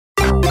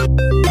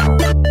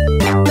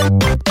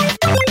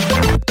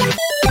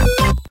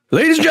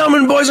Ladies and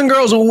gentlemen, boys and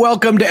girls,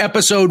 welcome to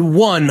episode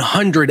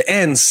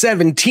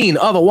 117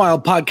 of A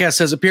Wild Podcast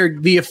Has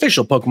Appeared, the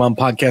official Pokemon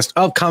podcast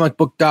of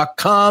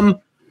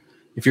comicbook.com.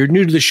 If you're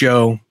new to the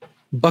show,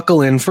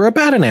 buckle in for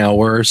about an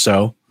hour or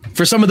so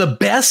for some of the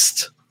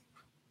best,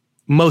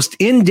 most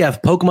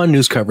in-depth Pokemon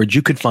news coverage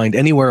you could find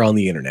anywhere on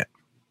the internet.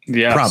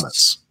 Yes,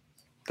 promise.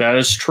 That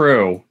is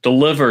true.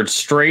 Delivered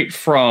straight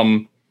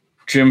from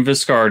Jim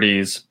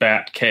Viscardi's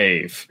Bat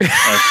Cave.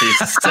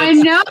 I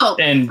know.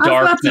 In darkness. I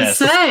was about to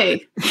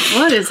say,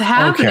 what is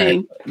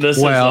happening?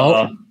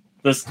 Okay.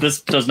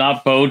 This does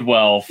not bode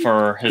well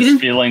for his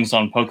feelings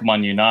on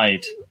Pokemon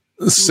Unite.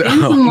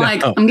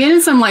 I'm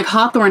getting some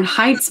Hawthorne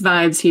Heights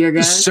vibes here,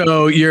 guys.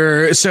 So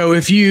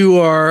if you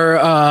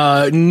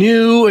are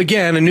new,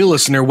 again, a new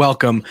listener,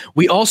 welcome.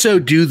 We also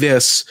do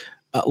this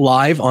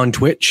live on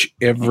Twitch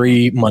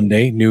every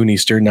Monday, noon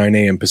Eastern, 9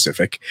 a.m.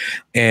 Pacific.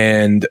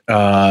 And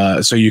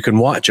so you can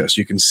watch us.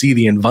 You can see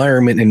the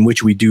environment in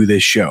which we do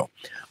this show.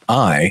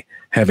 I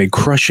have a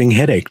crushing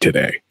headache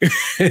today.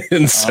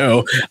 And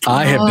so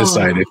I have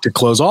decided to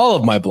close all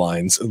of my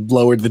blinds,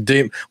 lower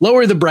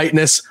the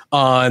brightness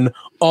on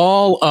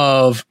all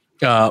of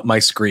my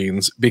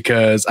screens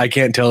because I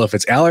can't tell if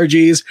it's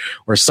allergies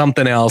or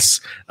something else.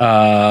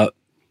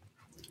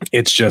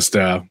 It's just,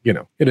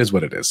 it is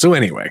what it is. So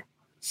anyway.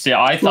 See,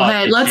 I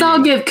thought. Let's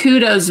all give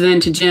kudos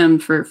then to Jim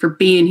for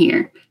being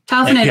here,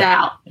 toughing it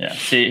out. Yeah.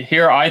 See,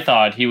 here I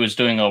thought he was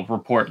doing a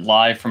report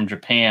live from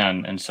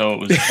Japan, and so it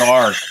was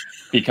dark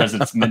because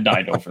it's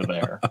midnight over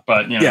there.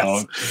 But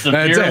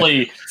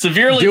severely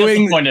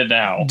disappointed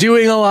now.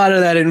 Doing a lot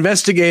of that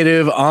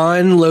investigative,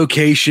 on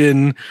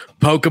location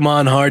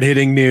Pokemon hard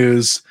hitting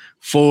news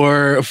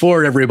for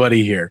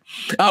everybody here.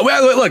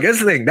 Well, look, that's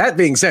the thing. That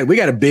being said, we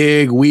got a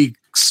big week.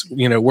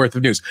 Worth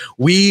of news.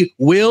 We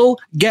will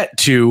get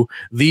to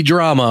the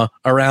drama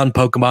around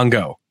Pokemon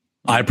Go.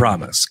 I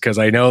promise, because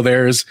I know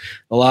there's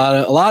a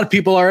lot of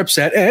people are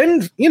upset,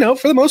 and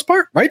for the most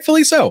part,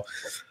 rightfully so.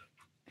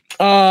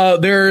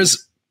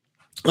 There's,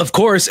 of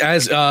course,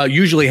 as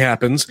usually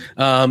happens,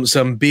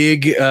 some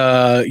big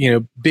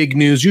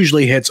news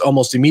usually hits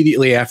almost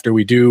immediately after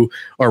we do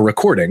our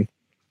recording.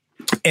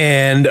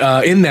 And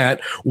in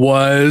that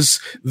was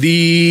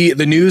the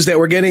news that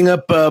we're getting a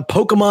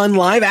Pokemon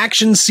live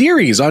action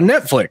series on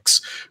Netflix,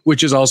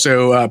 which is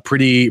also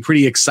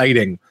pretty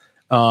exciting.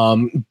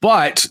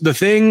 But the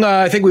thing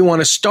I think we want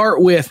to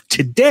start with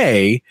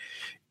today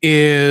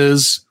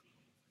is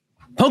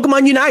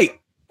Pokemon Unite.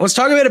 Let's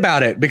talk a bit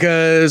about it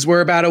because we're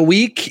about a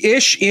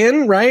week-ish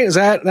in, right? Does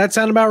that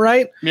sound about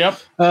right? Yep.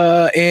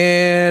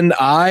 And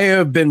I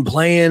have been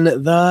playing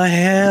the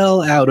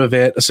hell out of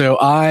it, so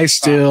I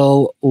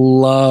still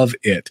love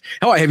it.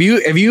 Oh, have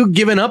you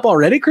given up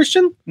already,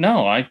 Christian?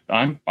 No,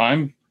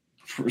 I'm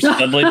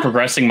steadily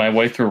progressing my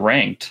way through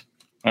ranked.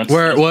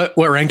 What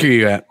rank are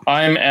you at?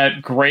 I'm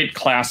at Great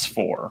Class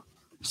 4.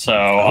 So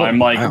I'm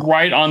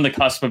right on the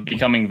cusp of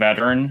becoming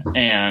veteran,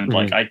 and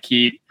I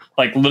keep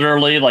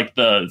literally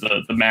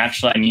the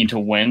match that I need to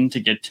win to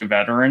get to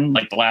veteran.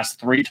 The last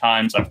 3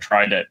 times I've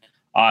tried it,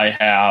 I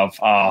have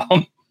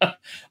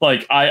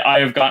I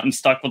have gotten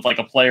stuck with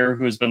a player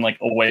who has been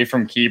away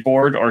from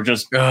keyboard, or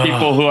just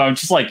people who I'm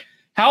just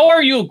how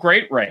are you a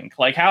great rank?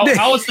 How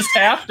is this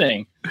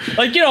happening?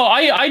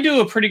 I do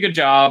a pretty good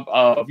job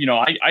of,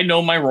 I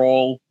know my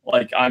role.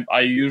 I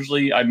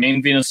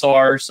main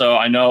Venusaur, so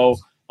I know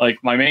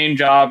my main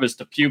job is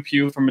to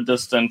pew from a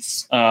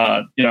distance,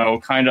 try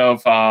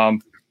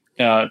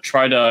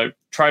to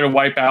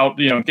wipe out,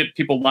 get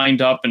people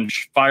lined up and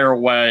fire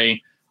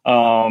away.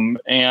 I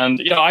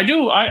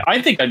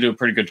think I do a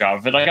pretty good job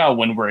of it. I got a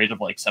win rate of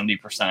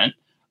 70%.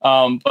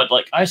 But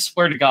I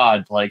swear to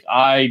God,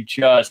 I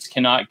just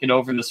cannot get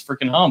over this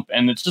freaking hump.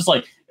 And it's just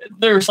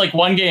there's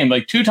one game,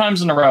 2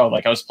 times in a row.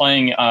 I was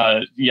playing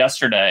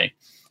yesterday,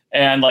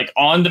 and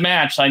on the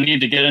match, I need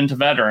to get into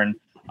veteran,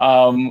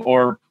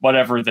 or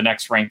whatever the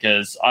next rank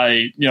is.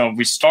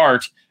 We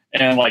start,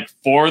 and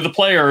 4 of the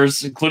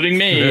players, including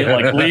me,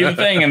 leave the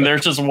thing, and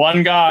there's just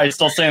one guy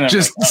still saying that.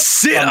 Just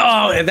sit.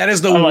 That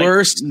is the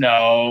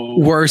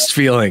worst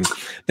feeling.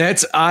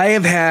 I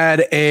have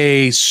had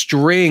a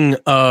string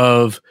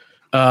of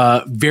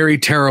very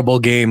terrible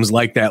games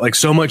like that.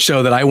 So much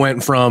so that I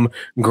went from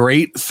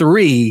Great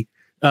 3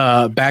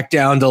 back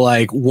down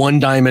to 1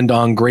 diamond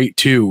on Great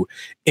 2,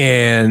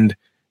 and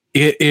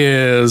it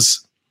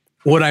is.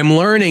 What I'm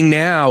learning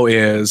now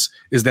is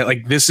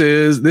that this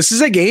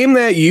is a game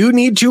that you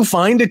need to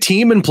find a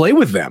team and play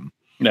with them.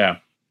 Yeah.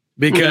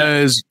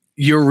 Because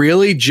you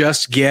really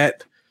just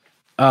get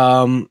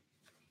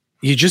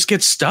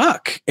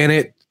stuck,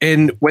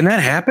 and when that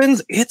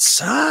happens, it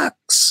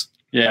sucks.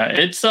 Yeah,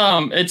 it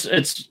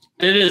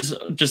is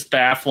just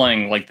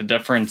baffling, the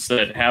difference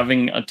that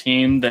having a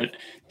team that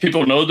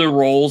people know their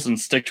roles and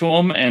stick to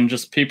them, and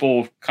just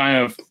people kind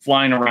of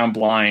flying around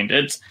blind.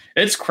 It's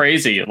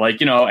crazy.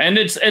 And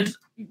it's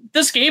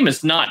this game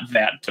is not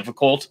that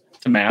difficult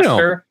to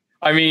master.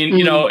 No. I mean,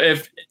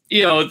 if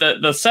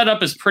the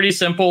setup is pretty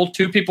simple.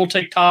 2 people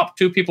take top,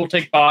 2 people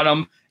take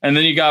bottom, and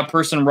then you got a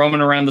person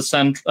roaming around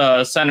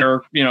the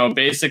center,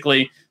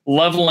 basically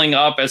leveling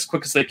up as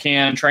quick as they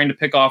can, trying to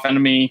pick off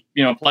enemy,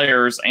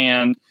 players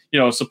and,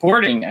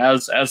 supporting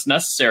as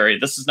necessary.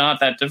 This is not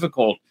that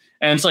difficult.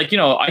 And it's like,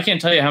 I can't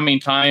tell you how many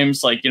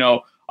times, like,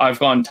 I've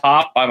gone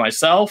top by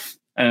myself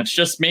and it's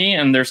just me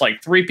and there's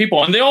like 3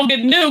 people and they all get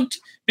nuked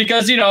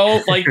because,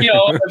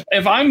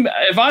 if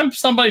I'm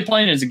somebody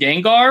playing as a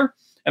Gengar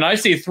and I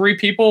see 3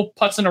 people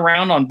putzing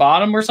around on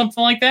bottom or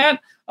something like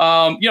that,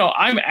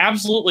 I'm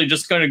absolutely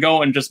just going to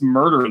go and just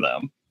murder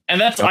them.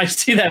 And I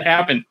see that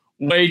happen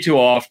way too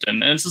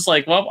often. And it's just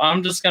like, well,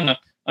 I'm just going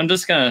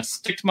to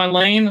stick to my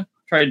lane,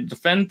 try to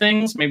defend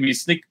things, maybe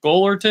sneak a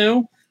goal or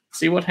 2,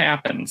 see what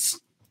happens.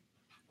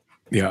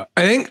 Yeah.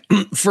 I think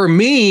for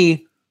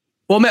me,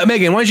 well,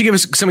 Megan, why don't you give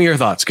us some of your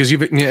thoughts? Because you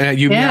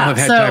now have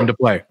had time to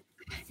play.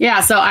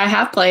 Yeah, so I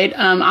have played.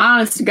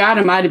 Honest to God,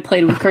 I might have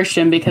played with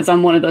Christian because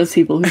I'm one of those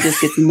people who just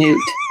gets nuked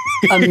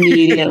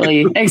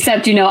immediately.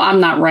 Except, I'm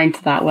not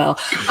ranked that well.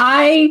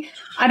 I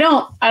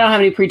don't have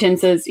any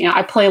pretenses.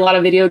 I play a lot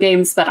of video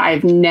games, but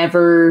I've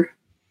never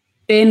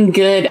been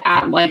good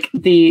at like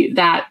the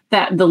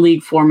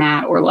league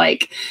format or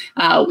like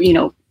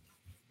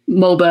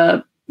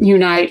MOBA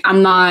Unite.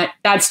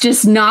 That's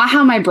just not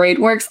how my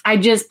brain works. I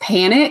just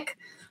panic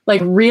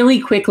like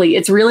really quickly.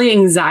 It's really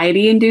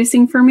anxiety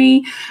inducing for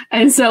me.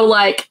 And so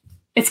like,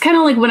 it's kind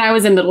of like when I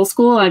was in middle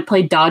school and I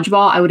played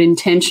dodgeball, I would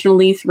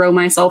intentionally throw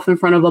myself in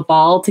front of a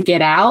ball to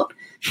get out.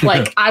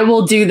 Like I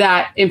will do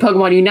that in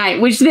Pokemon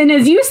Unite, which then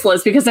is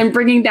useless because I'm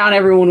bringing down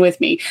everyone with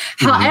me.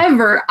 Mm-hmm.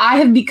 However, I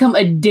have become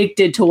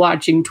addicted to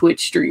watching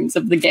Twitch streams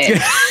of the game.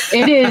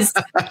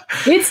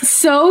 It's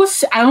so,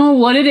 I don't know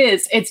what it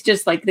is. It's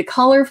just like the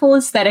colorful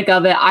aesthetic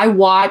of it. I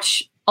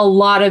watch a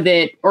lot of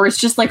it, or it's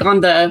just like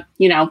on the,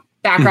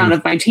 background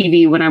of my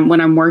TV when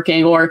I'm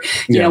working, or,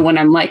 when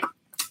I'm like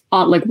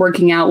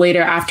working out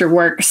later after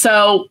work.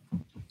 So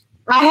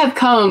I have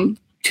come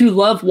to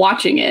love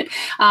watching it.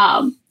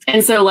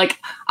 And so like,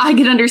 I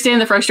can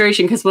understand the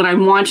frustration because when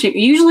I'm watching,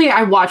 usually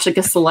I watch like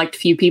a select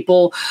few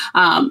people,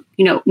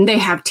 they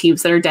have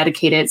teams that are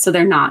dedicated. So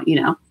they're not,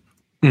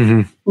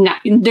 they're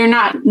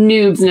not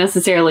noobs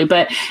necessarily,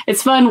 but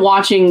it's fun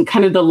watching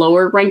kind of the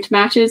lower ranked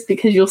matches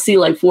because you'll see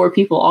like 4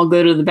 people all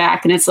go to the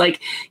back and it's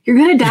like, you're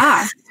going to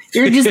die.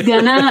 You're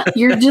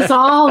just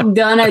all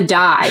gonna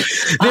die.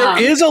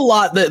 There is a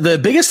lot. The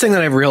biggest thing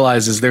that I've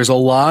realized is there's a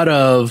lot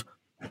of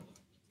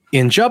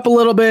inch up a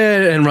little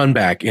bit and run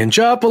back, inch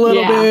up a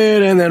little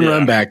bit and then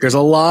run back. There's a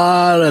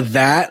lot of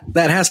that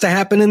has to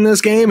happen in this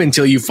game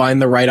until you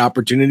find the right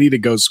opportunity to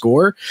go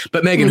score.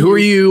 But Megan, who are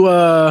you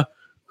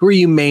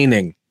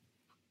maining?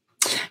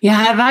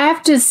 Yeah, if I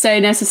have to say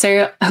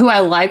necessarily who I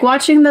like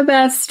watching the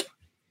best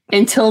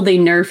until they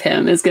nerf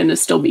him is going to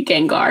still be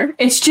Gengar.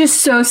 It's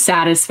just so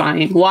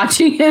satisfying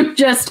watching him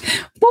just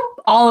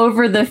all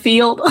over the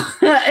field.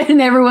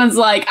 And everyone's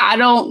like, I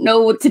don't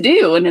know what to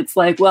do. And it's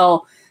like,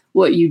 well,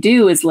 what you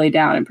do is lay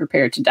down and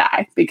prepare to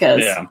die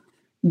because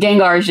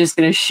Gengar is just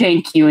going to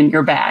shank you in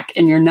your back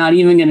and you're not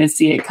even going to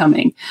see it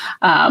coming.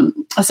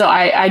 So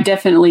I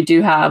definitely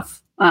do have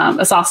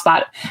a soft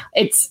spot.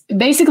 It's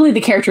basically the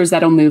characters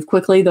that'll move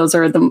quickly. Those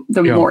are the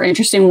more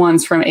interesting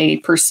ones from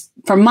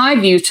my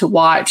view to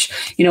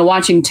watch.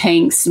 Watching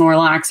tanks,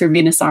 Snorlax or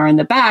Venusaur in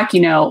the back.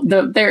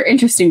 They're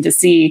interesting to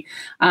see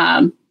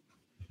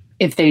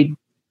if they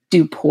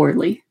do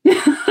poorly.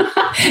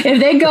 If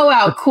they go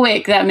out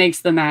quick, that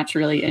makes the match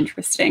really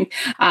interesting.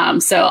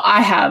 So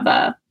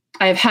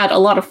I've had a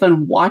lot of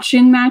fun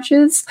watching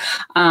matches.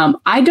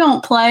 I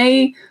don't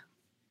play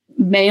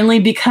mainly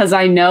because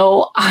I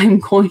know I'm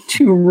going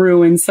to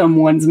ruin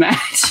someone's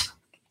match.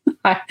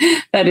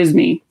 That is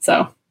me.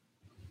 So,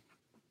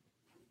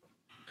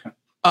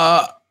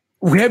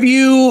 have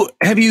you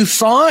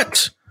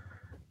thought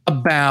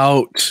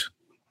about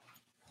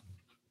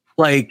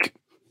like,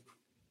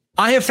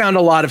 I have found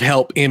a lot of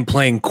help in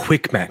playing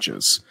quick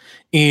matches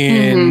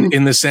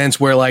in the sense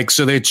where like,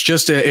 so it's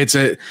just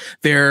obviously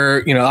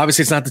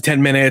it's not the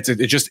 10 minutes.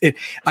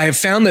 I have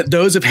found that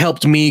those have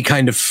helped me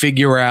kind of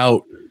figure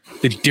out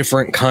the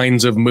different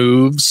kinds of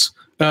moves,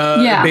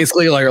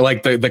 basically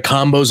like the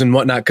combos and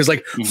whatnot. Cause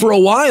like for a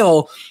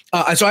while,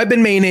 so I've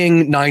been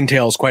maining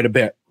Ninetales quite a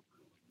bit.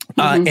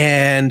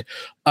 And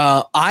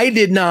I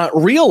did not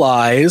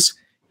realize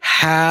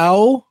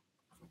how.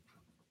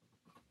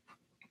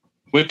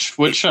 Which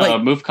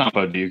move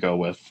combo do you go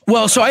with?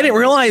 Well, so I didn't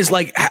realize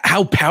like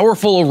how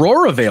powerful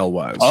Aurora Veil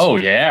was. Oh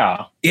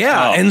yeah.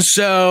 Yeah. Oh. And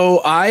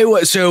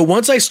so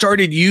once I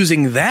started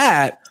using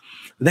that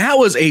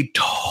was a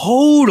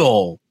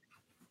total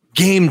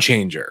game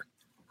changer.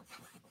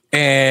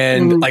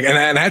 And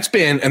and that's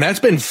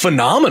been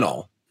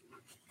phenomenal.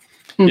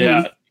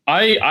 Yeah.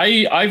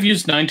 I've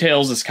used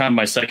Ninetales as kind of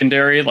my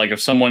secondary. Like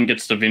if someone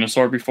gets to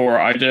Venusaur before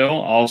I do,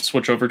 I'll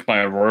switch over to my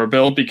Aurora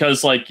build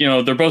because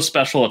they're both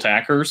special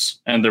attackers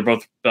and they're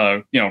both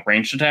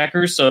ranged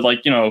attackers. So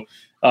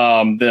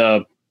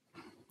the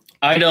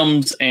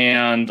items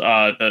and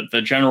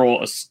the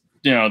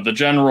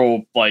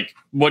general like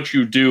what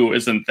you do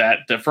isn't that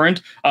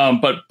different.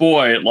 But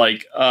boy,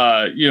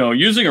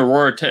 using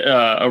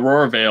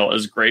Aurora Veil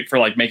is great for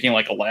like making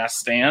like a last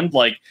stand.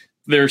 Like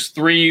there's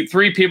three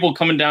people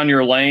coming down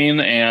your lane,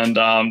 and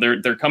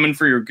they're coming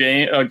for your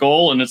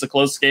goal, and it's a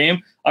close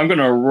game. I'm going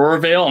to Aurora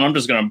Veil, and I'm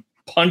just going to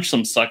punch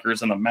some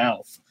suckers in the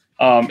mouth.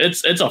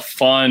 It's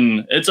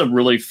a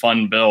really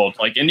fun build.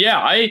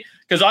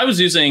 Because I was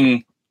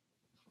using.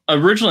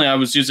 Originally, I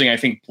was using, I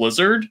think,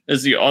 Blizzard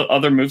as the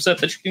other moveset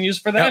that you can use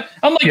for that. Yep.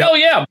 I'm like, oh,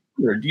 yeah,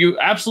 Blizzard. You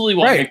absolutely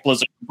want to pick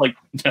Blizzard. Like,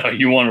 no,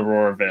 you want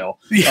Aurora Veil.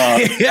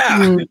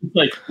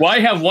 Like, why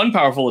have one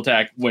powerful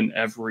attack when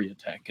every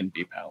attack can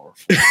be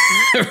powerful?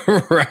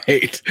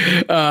 Right.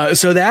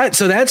 So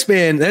that's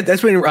been like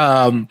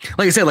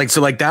I said,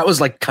 that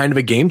was like kind of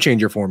a game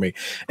changer for me.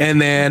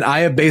 And then I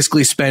have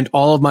basically spent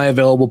all of my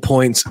available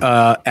points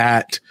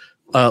at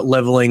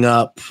leveling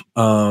up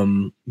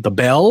the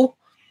Bell.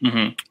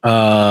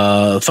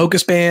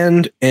 Focus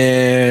Band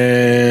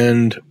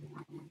and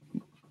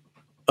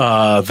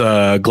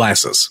the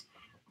glasses.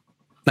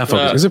 Not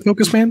Focus. Is it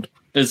Focus Band?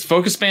 Is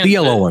Focus Band the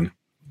yellow one?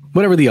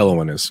 Whatever the yellow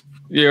one is.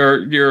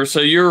 You're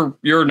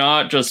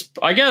not just,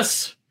 I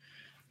guess,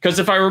 because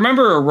if I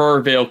remember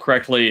Aurora Veil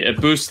correctly, it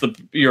boosts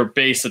your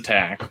base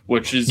attack,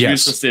 which is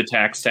uses the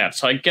attack stat.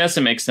 So I guess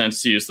it makes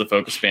sense to use the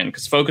Focus Band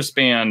because Focus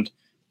Band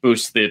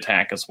boosts the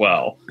attack as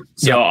well.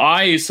 So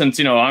since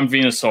I'm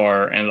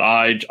Venusaur, and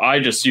I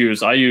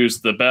use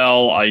the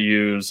Bell. I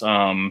use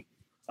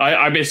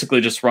I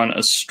basically just run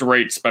a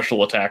straight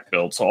special attack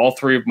build. So all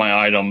three of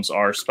my items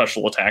are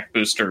special attack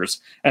boosters,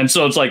 and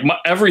so it's like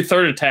every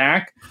third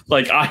attack,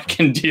 like I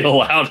can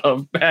deal out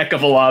a heck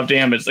of a lot of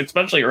damage,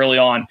 especially early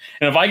on.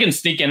 And if I can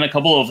sneak in a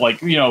couple of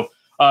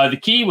the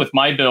key with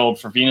my build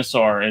for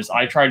Venusaur is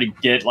I try to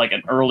get like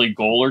an early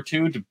goal or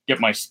two to get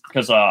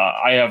because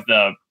I have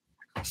the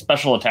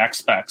special attack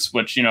specs,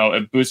 which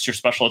it boosts your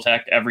special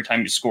attack every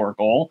time you score a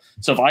goal.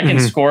 So if I can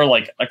score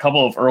like a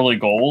couple of early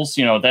goals,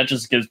 that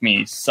just gives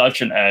me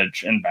such an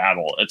edge in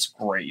battle. It's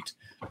great.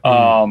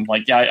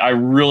 I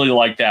really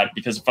like that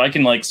because if I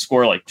can like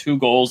score like 2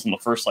 goals in the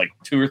first like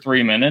 2 or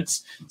 3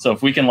 minutes, so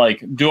if we can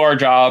like do our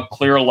job,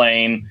 clear a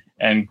lane,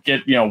 and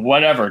get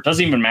whatever, it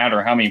doesn't even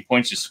matter how many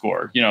points you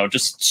score,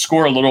 just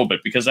score a little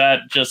bit, because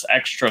that just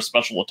extra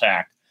special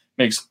attack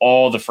makes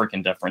all the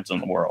freaking difference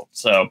in the world.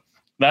 So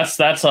that's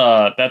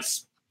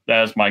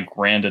my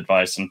grand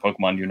advice in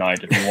Pokemon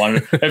Unite.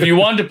 If you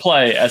wanted to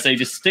play as a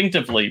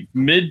distinctively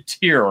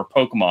mid-tier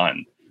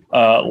Pokemon,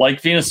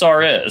 like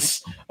Venusaur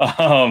is,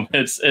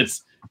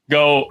 it's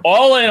go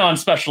all in on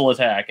special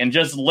attack and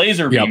just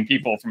laser beam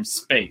people from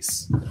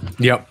space.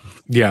 Yep.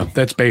 Yeah,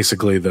 that's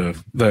basically the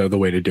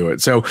way to do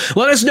it. So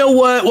let us know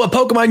what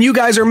Pokemon you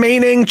guys are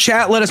maining.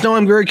 Chat, let us know.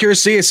 I'm very curious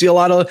to see. I see a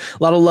lot of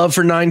love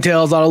for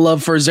Ninetales, a lot of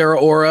love for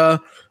Zeraora.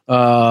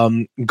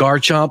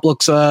 Garchomp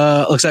looks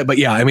like, but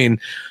yeah, I mean,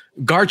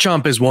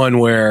 Garchomp is one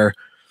where,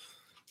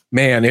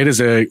 man, it is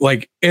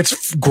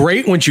it's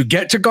great once you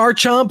get to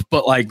Garchomp,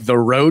 but like the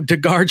road to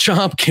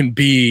Garchomp can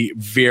be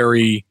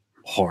very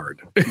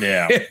hard.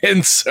 Yeah.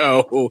 And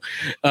so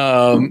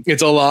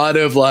it's a lot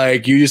of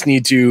like, you just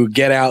need to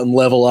get out and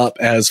level up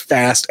as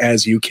fast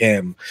as you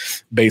can,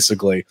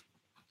 basically.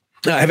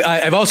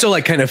 I've also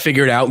like kind of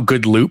figured out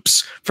good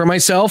loops for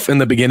myself in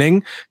the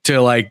beginning to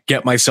like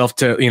get myself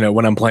to,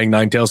 when I'm playing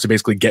Ninetales, to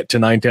basically get to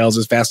Ninetales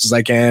as fast as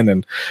I can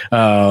and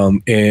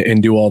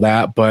do all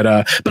that.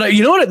 But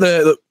you know what?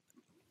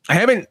 I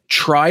haven't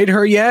tried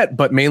her yet,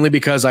 but mainly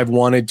because I've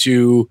wanted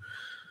to.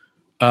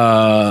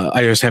 I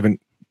just haven't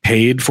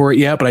paid for it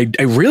yet, but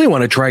I really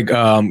want to try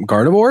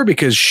Gardevoir,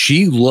 because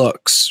she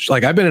looks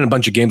like, I've been in a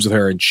bunch of games with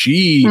her, and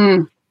she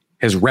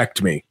has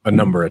wrecked me a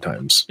number of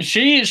times.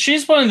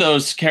 She's one of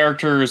those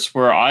characters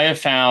where I have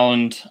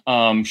found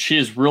she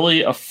is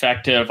really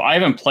effective. I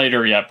haven't played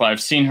her yet, but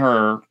I've seen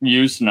her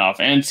used enough,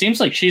 and it seems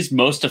like she's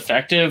most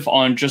effective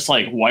on just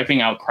like wiping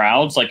out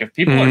crowds. Like if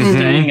people are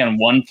staying in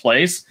one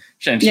place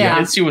and she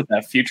hits you with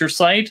that future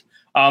sight.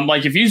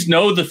 Like if you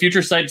know the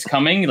future sight's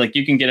coming, like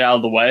you can get out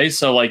of the way.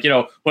 So like,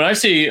 when I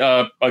see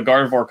a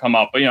Gardevoir come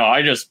up,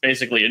 I just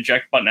basically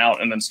eject button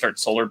out and then start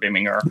solar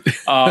beaming her.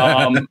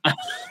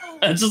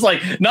 It's just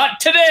like, not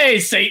today,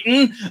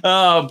 Satan.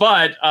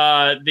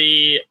 I've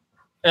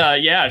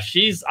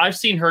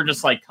seen her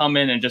just like come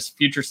in and just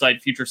future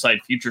sight.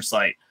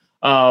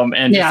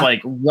 And just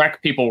like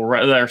wreck people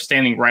that are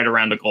standing right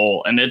around a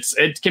goal, and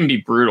it can be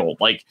brutal.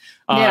 Like,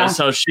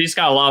 so she's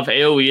got a lot of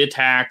AOE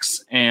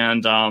attacks,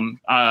 and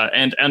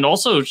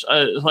also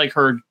like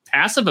her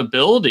passive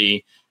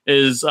ability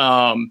is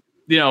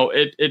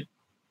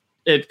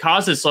it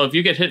causes, so if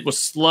you get hit with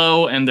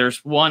slow, and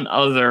there's one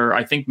other,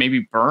 I think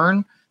maybe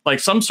burn, like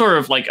some sort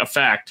of like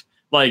effect.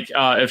 Like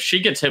if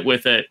she gets hit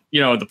with it,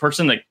 the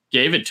person that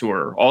gave it to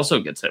her also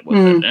gets hit with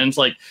it, and it's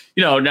like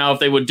now if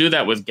they would do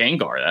that with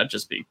Gengar, that'd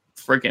just be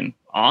freaking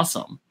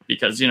awesome,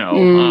 because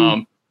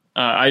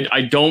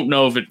I don't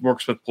know if it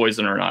works with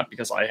poison or not,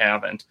 because I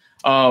haven't.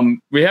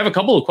 We have a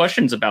couple of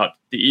questions about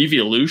the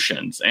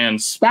evolutions, and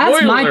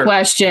that's my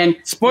question.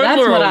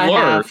 Spoiler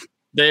alert: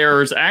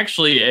 there's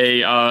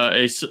actually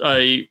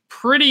a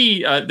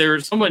pretty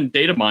there's someone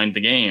data mined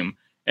the game,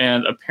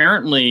 and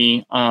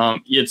apparently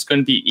it's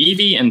going to be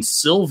Eevee and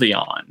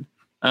Sylveon.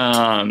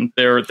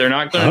 They're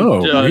not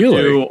going to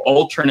do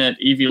alternate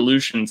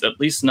evolutions, at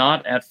least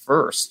not at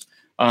first.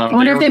 I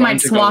wonder if they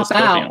might swap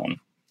out.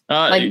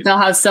 Like they'll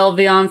have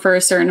Sylveon for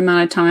a certain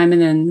amount of time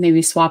and then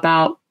maybe swap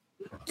out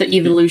the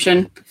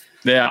evolution.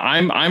 Yeah,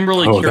 I'm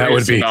really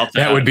curious about that.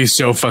 That would be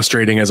so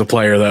frustrating as a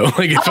player, though.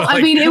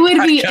 It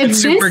would be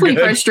immensely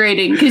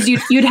frustrating because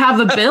you'd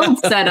have a build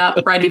set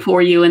up right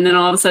before you, and then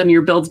all of a sudden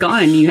your build's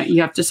gone and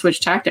you have to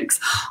switch tactics.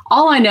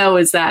 All I know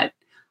is that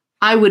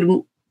I would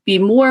be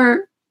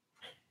more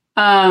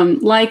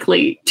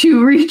likely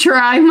to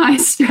retry my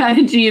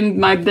strategy and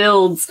my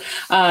builds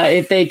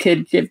if they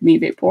could give me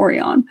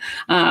Vaporeon.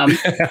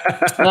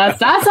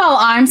 That's all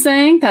I'm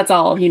saying. That's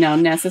all,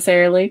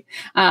 necessarily.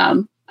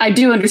 I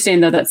do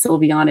understand, though, that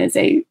Sylveon is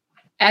a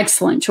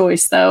excellent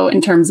choice, though, in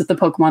terms of the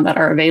Pokemon that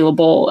are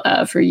available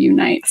for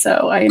Unite.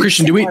 So,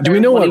 Christian, do we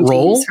know what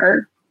role?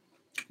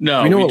 No,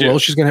 do we know what role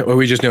she's gonna? Or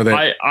we just know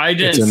that I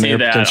didn't see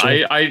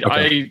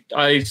that.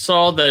 I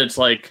saw that it's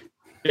like.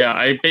 Yeah,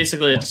 I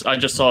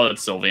just saw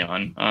it's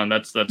Sylveon.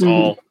 That's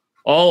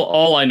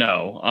all I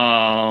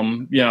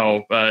know.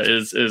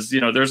 Is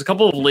there's a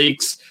couple of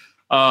leaks,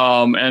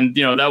 and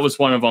that was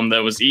one of them. That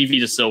was Eevee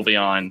to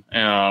Sylveon,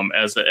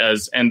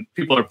 and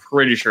people are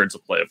pretty sure it's a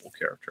playable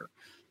character.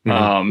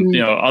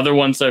 Other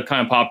ones that have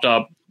kind of popped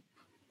up,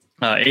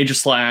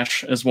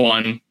 Aegislash is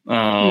one.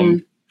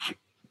 I'm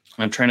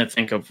trying to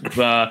think of.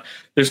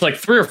 There's like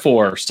 3 or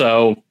 4.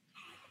 So,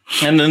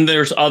 and then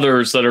there's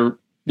others that are.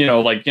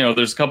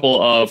 There's a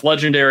couple of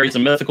legendaries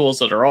and mythicals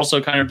that are also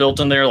kind of built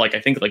in there. Like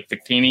I think like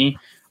Victini,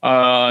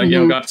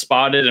 got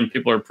spotted, and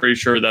people are pretty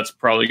sure that's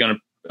probably going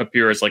to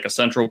appear as like a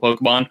central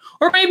Pokemon,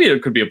 or maybe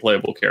it could be a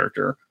playable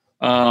character.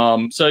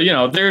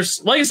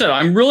 There's, like I said,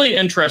 I'm really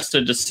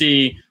interested to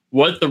see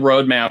what the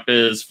roadmap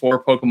is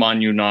for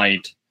Pokemon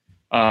Unite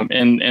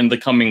in the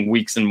coming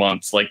weeks and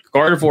months. Like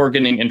Gardevoir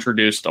getting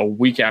introduced a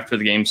week after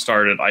the game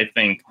started, I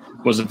think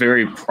was a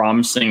very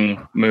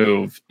promising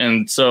move.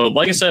 And so,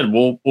 like I said,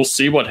 we'll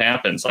see what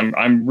happens.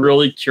 I'm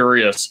really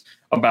curious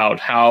about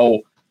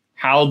how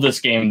this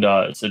game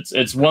does.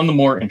 It's one of the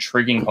more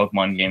intriguing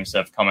Pokemon games that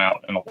have come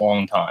out in a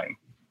long time.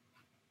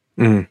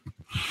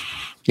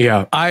 Yeah,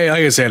 like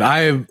I said,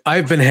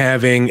 I've been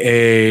having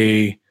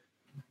a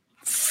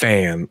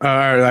fan.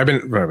 I've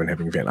been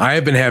having a fan. I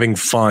have been having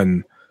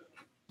fun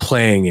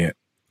playing it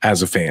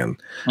as a fan.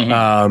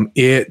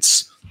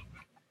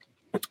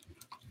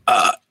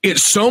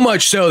 It's so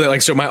much so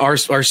that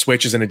our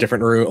Switch is in a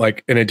different room,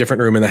 like in a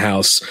different room in the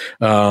house,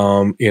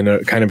 in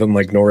a kind of in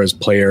like Nora's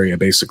play area,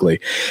 basically.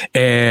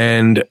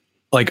 And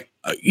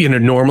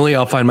normally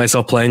I'll find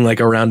myself playing like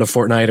a round of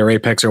Fortnite or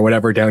Apex or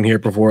whatever down here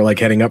before like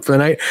heading up for the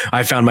night.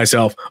 I found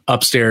myself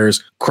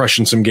upstairs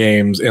crushing some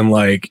games in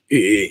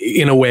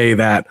a way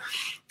that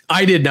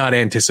I did not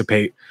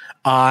anticipate.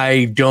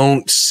 I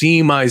don't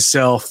see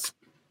myself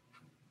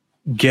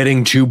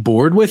getting too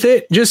bored with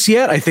it just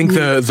yet. I think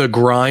the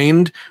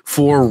grind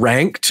for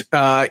ranked,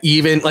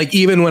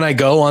 even when I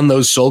go on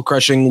those soul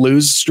crushing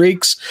lose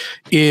streaks,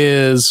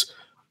 is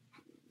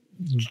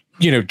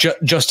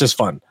just as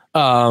fun.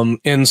 So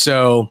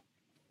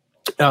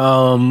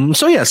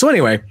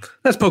anyway,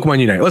 that's Pokemon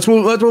Unite. Let's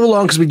move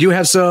along because we do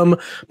have some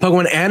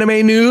Pokemon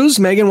anime news.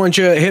 Megan, why don't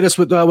you hit us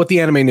with what the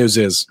anime news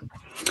is?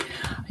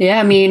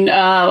 Yeah,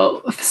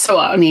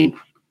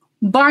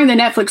 barring the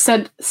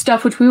Netflix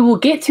stuff, which we will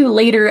get to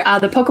later,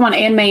 the Pokemon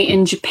anime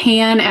in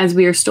Japan, as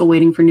we are still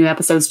waiting for new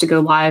episodes to go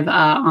live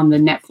on the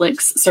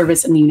Netflix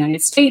service in the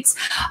United States.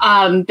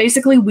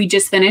 Basically, we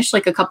just finished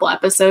like a couple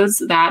episodes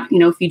that,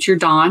 feature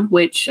Dawn,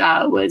 which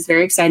was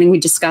very exciting.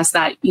 We discussed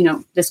that,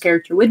 this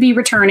character would be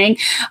returning.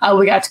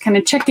 We got to kind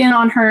of check in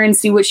on her and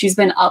see what she's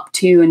been up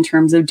to in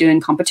terms of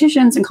doing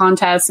competitions and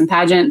contests and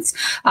pageants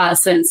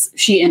since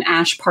she and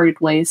Ash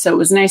parted ways. So it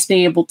was nice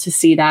being able to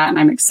see that. And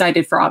I'm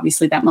excited for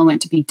obviously that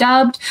moment to be done.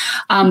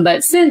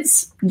 But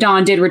since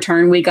Dawn did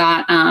return, we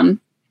got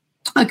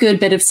a good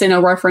bit of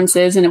Sinnoh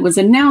references, and it was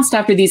announced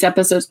after these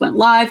episodes went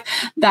live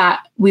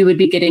that we would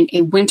be getting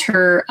a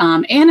winter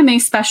anime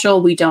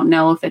special. We don't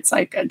know if it's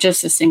like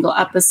just a single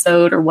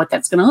episode or what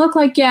that's going to look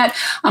like yet,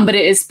 but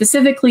it is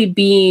specifically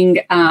being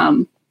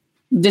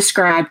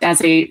described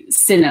as a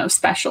Sinnoh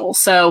special.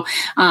 So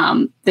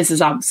this is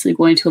obviously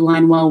going to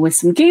align well with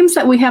some games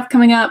that we have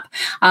coming up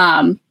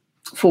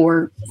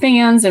for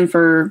fans and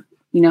for,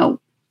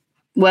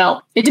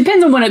 well, it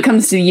depends on when it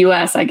comes to the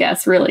US, I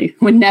guess, really,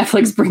 when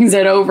Netflix brings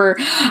it over.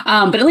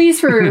 But at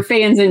least for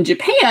fans in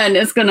Japan,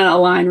 it's going to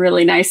align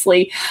really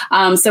nicely.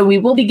 So we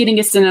will be getting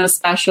a Sinnoh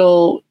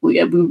special.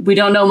 We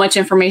don't know much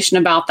information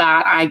about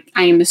that.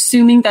 I am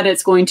assuming that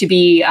it's going to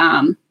be,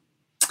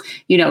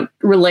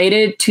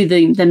 related to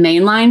the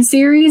mainline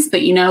series,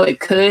 but, it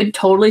could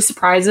totally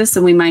surprise us.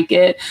 And we might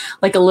get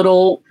like a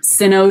little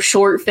Sinnoh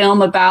short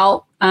film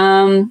about,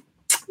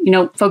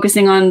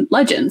 focusing on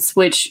legends,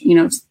 which,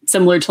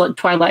 similar to like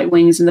Twilight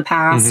Wings in the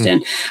past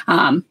and,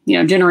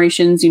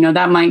 Generations,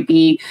 that might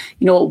be,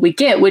 what we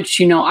get,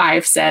 which,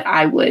 I've said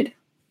I would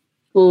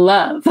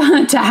love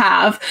to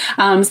have.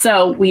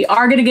 So we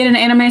are going to get an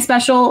anime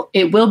special.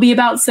 It will be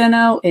about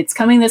Sinnoh. It's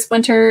coming this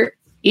winter.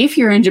 if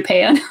you're in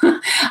Japan.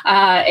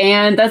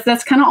 And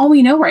that's kind of all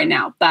we know right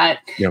now. But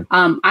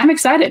I'm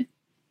excited.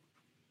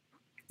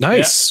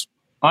 Nice.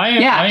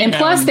 And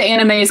plus the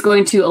anime is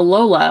going to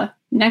Alola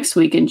next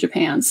week in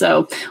Japan.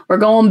 So we're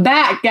going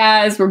back,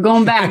 guys. We're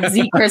going back.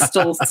 Z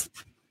Crystals.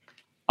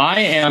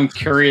 I am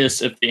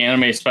curious if the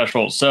anime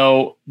special.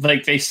 So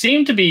like they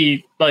seem to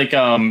be like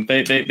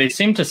they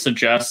seem to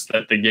suggest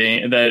that the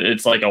game that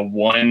it's like a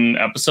 1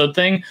 episode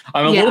thing.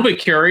 I'm a little bit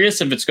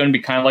curious if it's going to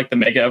be kind of like the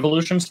Mega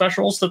Evolution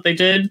specials that they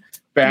did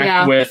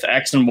back with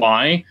X and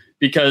Y,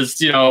 because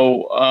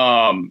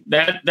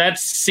that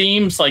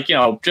seems like,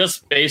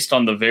 just based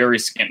on the very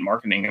scant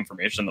marketing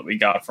information that we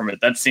got from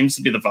it, that seems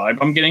to be the vibe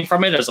I'm getting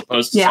from it, as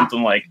opposed to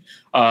something like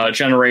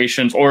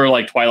Generations or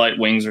like Twilight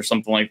Wings or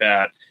something like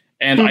that.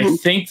 And I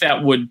think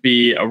that would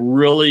be a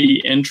really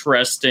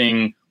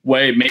interesting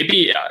way.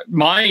 Maybe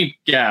my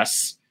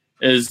guess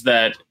is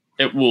that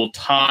it will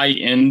tie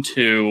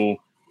into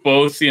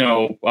both,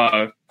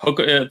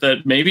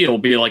 that maybe it'll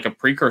be like a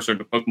precursor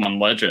to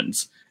Pokemon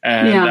Legends.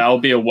 And that'll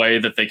be a way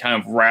that they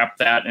kind of wrap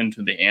that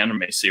into the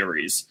anime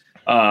series.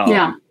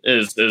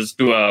 Is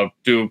do a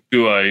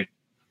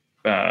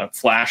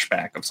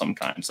flashback of some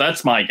kind. So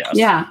that's my guess.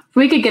 Yeah, if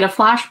we could get a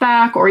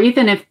flashback, or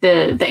even if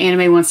the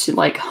anime wants to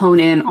like hone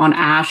in on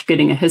Ash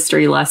getting a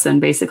history lesson,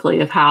 basically,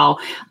 of how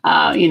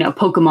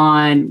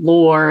Pokemon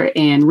lore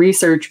and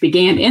research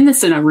began in the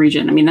Sinnoh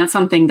region. I mean, that's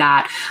something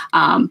that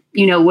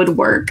would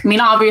work. I mean,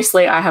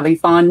 obviously, I have a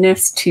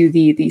fondness to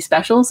the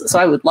specials, so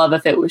I would love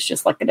if it was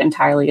just like an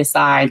entirely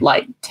aside,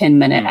 like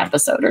 10-minute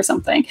episode or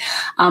something.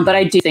 But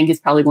I do think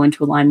it's probably going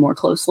to align more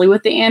closely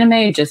with the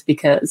anime, just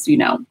because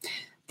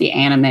the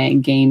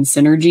anime game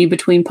synergy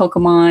between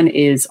Pokemon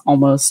is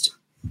almost,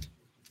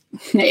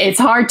 it's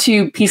hard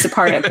to piece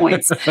apart at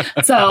points.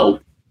 So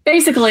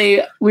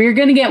basically we're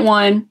going to get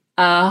one.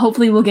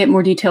 Hopefully we'll get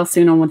more details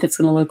soon on what it's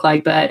going to look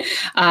like. But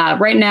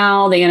right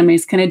now the anime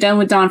is kind of done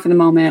with Dawn for the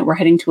moment. We're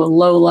heading to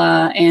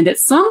Alola, and at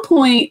some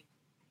point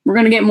we're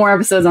going to get more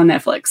episodes on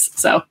Netflix.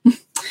 So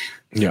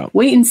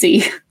wait and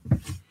see.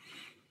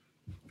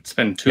 It's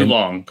been too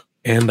long.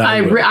 And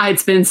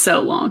it's been so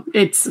long.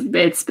 It's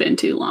been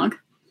too long.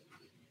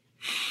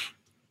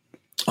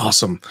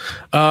 Awesome.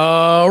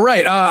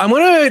 Right. I'm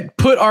going to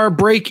put our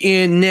break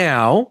in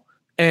now.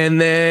 And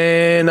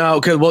then,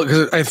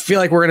 because I feel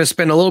like we're going to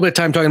spend a little bit of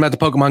time talking about the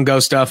Pokemon Go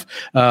stuff.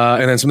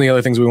 And then some of the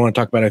other things we want to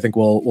talk about, I think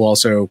we'll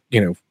also,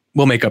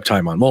 we'll make up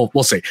time on.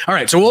 We'll see. All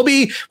right. So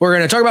we're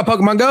going to talk about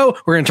Pokemon Go.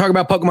 We're going to talk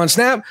about Pokemon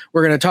Snap.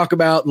 We're going to talk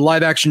about the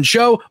live action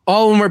show.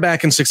 All when we're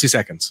back in 60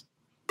 seconds.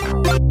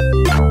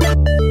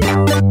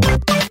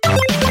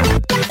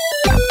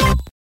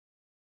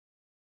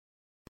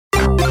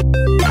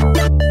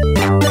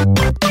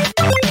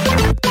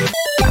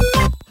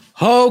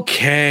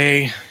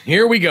 Okay,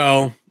 here we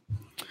go.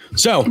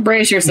 So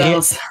brace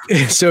yourselves.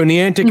 So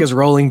Niantic is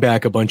rolling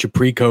back a bunch of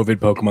pre-COVID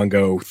Pokemon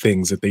Go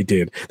things that they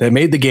did that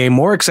made the game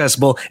more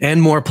accessible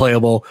and more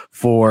playable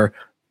for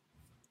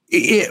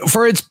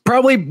its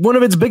probably one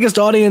of its biggest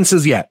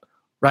audiences yet,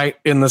 right?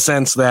 In the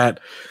sense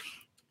that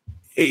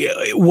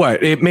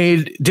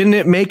didn't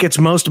it make its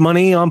most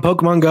money on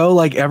Pokemon Go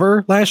like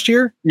ever last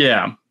year?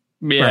 Yeah.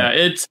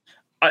 Right.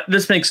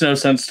 This makes no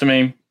sense to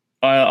me.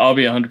 I'll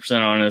be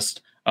 100%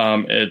 honest.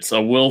 It's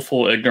a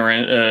willful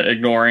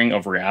ignoring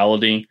of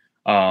reality.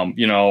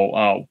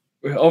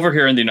 Over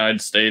here in the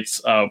United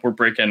States, we're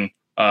breaking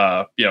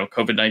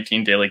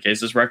COVID-19 daily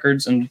cases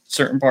records in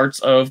certain parts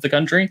of the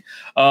country.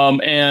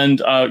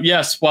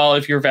 Yes, while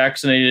if you're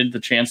vaccinated, the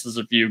chances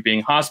of you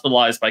being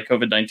hospitalized by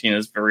COVID-19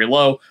 is very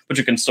low, but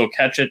you can still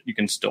catch it. You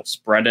can still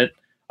spread it.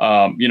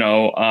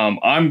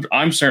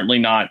 I'm certainly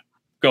not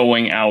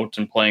going out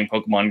and playing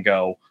Pokemon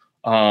Go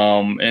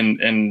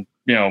and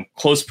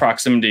close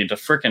proximity to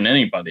frickin'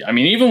 anybody. I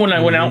mean, even when I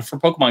went out for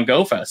Pokemon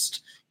Go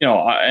Fest,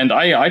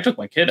 I took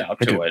my kid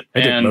out to it.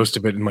 I did most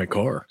of it in my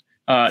car.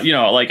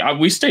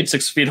 We stayed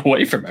 6 feet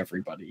away from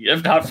everybody,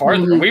 if not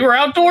farther. We were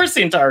outdoors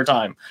the entire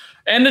time.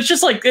 And it's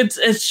just like,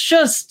 it's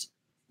just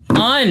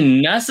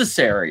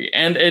unnecessary.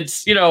 And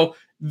it's,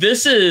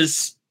 this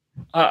is,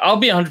 I'll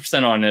be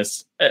 100%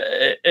 honest.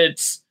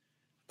 It's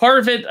part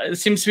of it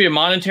seems to be a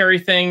monetary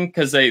thing,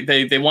 because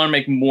they want to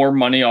make more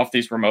money off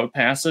these remote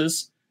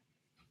passes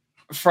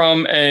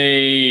from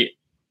and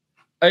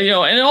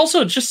also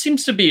it just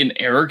seems to be an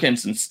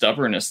arrogance and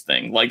stubbornness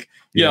thing. Like,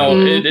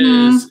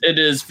 it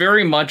is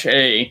very much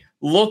a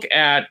look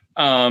at,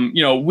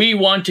 we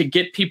want to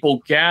get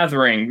people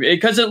gathering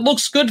because it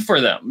looks good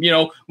for them.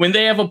 When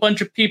they have a bunch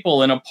of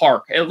people in a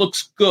park, it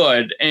looks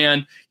good.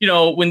 And,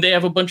 when they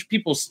have a bunch of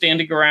people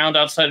standing around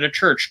outside a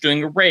church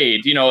doing a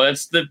raid,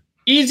 it's the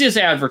easiest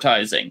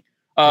advertising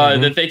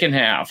that they can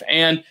have.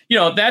 And,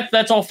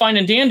 that's all fine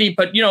and dandy,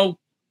 but,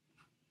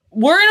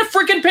 we're in a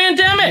freaking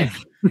pandemic.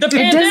 The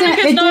pandemic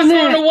has not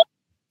gone away.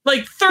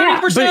 Like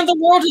 30% of the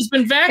world has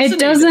been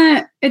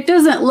vaccinated. It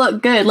doesn't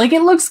look good. Like,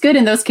 it looks good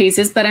in those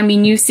cases, but I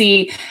mean, you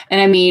see, and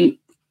I mean,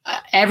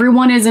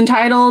 everyone is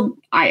entitled.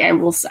 I am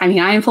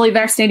fully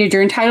vaccinated.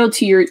 You're entitled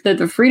to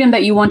the freedom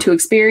that you want to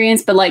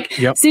experience, but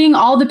seeing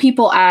all the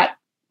people at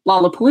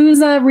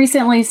Lollapalooza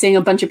recently, seeing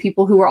a bunch of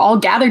people who were all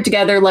gathered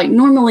together. Like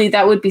normally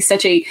that would be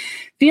such a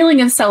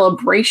feeling of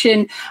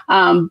celebration.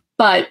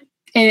 But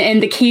in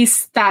the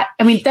case that,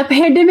 I mean, the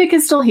pandemic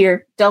is still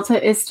here.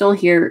 Delta is still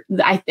here.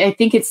 I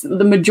think it's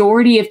the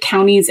majority of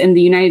counties in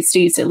the United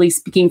States, at least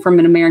speaking from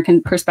an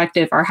American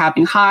perspective, are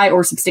having high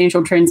or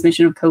substantial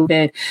transmission of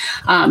COVID.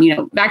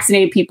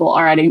 Vaccinated people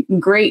are at a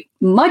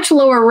much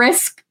lower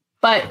risk.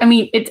 But I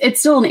mean, it's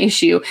still an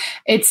issue.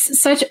 It's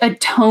such a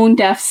tone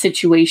deaf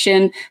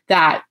situation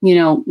that,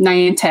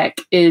 Niantic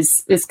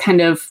is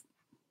kind of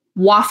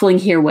waffling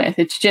here with.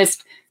 It's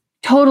just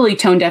totally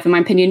tone deaf, in my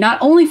opinion, not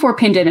only for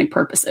pandemic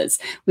purposes.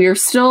 We are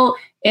still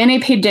in a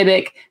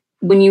pandemic.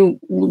 When you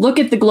look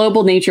at the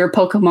global nature of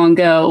Pokemon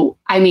Go,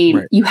 I mean,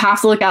 right. You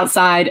have to look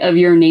outside of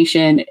your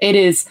nation. It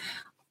is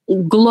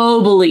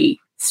globally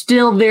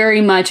still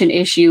very much an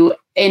issue,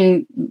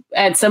 and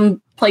at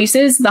some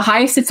places, the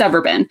highest it's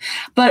ever been.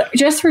 But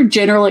just for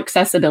general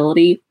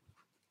accessibility,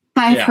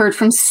 I've heard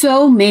from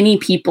so many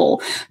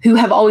people who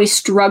have always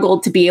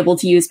struggled to be able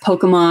to use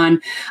Pokemon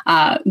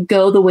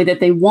Go the way that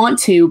they want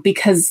to,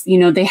 because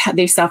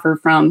they suffer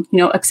from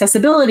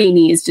accessibility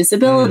needs,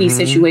 disability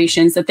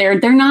situations, that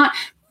they're not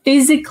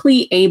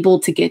physically able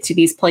to get to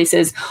these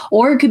places.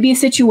 Or it could be a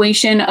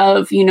situation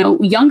of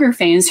younger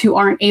fans who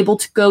aren't able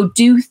to go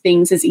do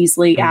things as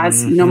easily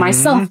as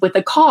myself with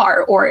a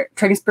car or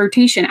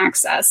transportation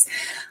access.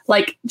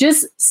 Like,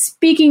 just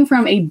speaking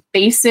from a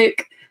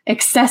basic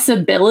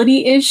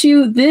accessibility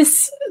issue,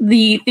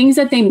 the things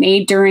that they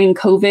made during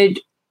COVID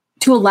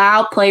to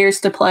allow players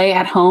to play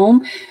at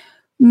home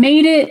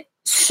made it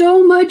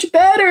so much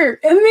better.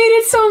 It made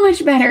it so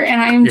much better. And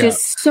I am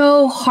just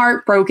so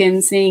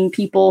heartbroken seeing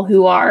people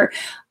who are,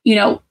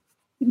 even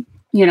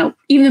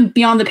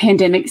beyond the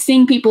pandemic,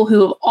 seeing people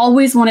who have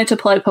always wanted to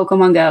play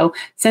Pokemon Go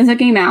since it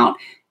came out.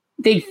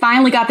 They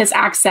finally got this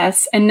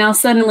access, and now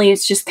suddenly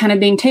it's just kind of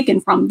being taken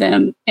from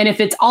them. And if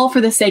it's all for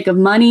the sake of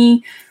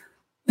money,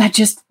 that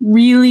just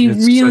really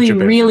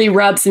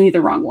rubs me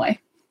the wrong way.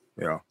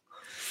 Yeah.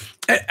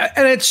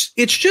 And it's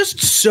just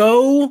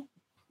so...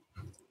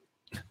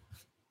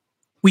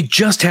 We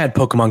just had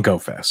Pokemon Go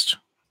Fest,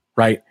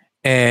 right?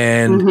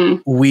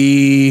 And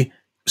we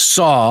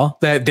saw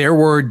that there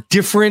were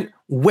different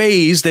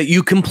ways that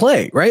you can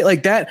play, right?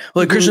 Like that,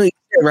 like Christian,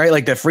 right?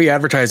 Like the free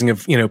advertising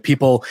of,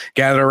 people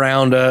gathered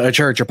around a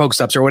church or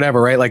Pokestops or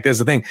whatever, right? Like there's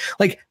the thing.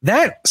 Like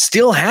that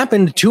still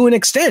happened to an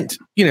extent,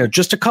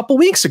 just a couple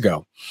weeks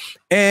ago.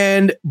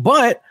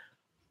 But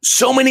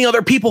so many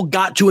other people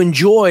got to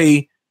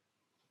enjoy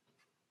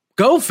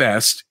Go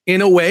Fest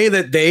in a way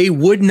that they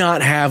would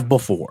not have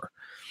before.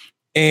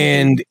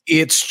 And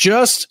it's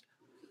just,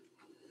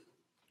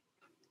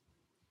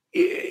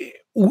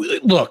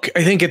 look,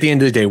 I think at the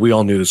end of the day, we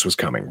all knew this was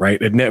coming, right?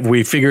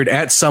 We figured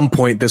at some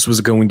point this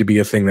was going to be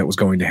a thing that was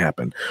going to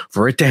happen.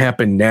 For it to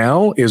happen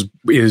now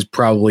is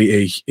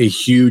probably a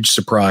huge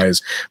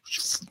surprise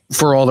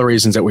for all the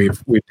reasons that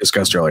we've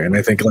discussed earlier. And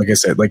I think, like I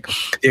said, like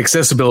the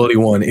accessibility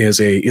one is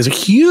a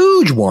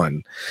huge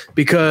one,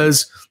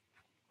 because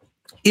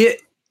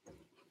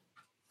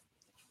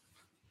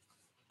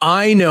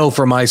I know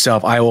for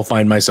myself, I will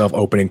find myself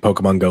opening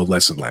Pokemon Go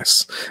less and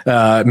less,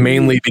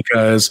 mainly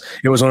because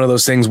it was one of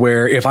those things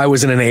where if I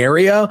was in an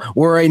area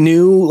where I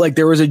knew like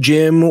there was a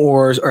gym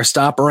or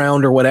stop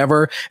around or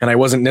whatever, and I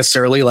wasn't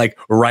necessarily like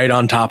right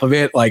on top of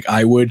it, like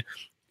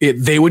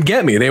they would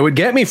get me. They would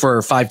get me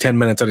for 5-10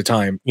 minutes at a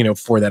time,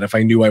 for that. If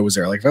I knew I was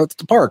there, like if I was at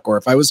the park or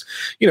if I was,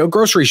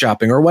 grocery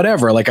shopping or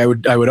whatever, like I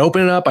would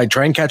open it up. I'd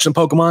try and catch some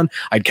Pokemon.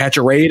 I'd catch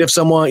a raid if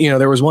someone,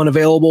 there was one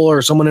available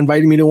or someone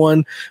invited me to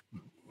one.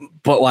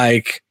 But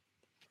like,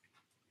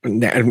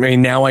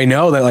 now I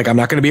know that like I'm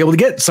not going to be able to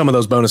get some of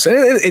those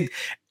bonuses.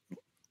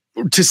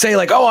 To say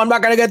like, oh, I'm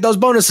not going to get those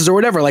bonuses or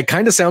whatever, like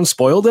kind of sounds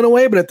spoiled in a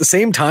way, but at the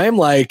same time,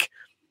 like,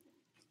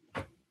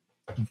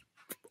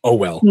 oh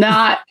well.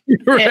 Not.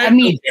 Right? I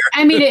mean,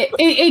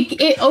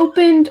 it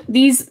opened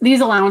these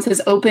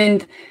allowances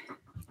opened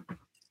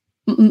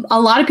a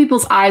lot of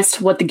people's eyes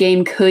to what the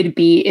game could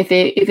be if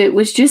it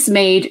was just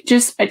made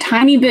just a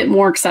tiny bit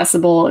more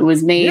accessible. It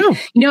was made,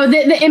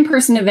 the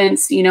in-person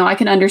events, I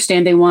can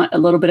understand they want a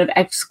little bit of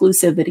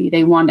exclusivity.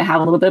 They want to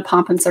have a little bit of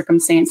pomp and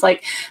circumstance.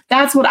 Like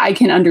that's what I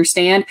can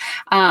understand.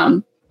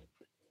 And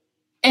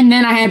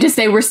then I have to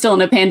say we're still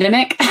in a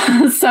pandemic.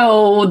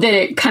 So that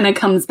it kind of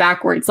comes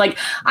backwards. Like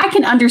I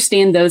can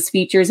understand those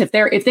features if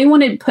they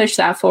wanted to push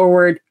that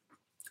forward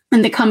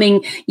in the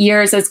coming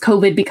years as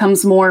COVID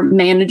becomes more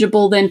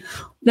manageable, then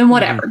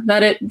whatever.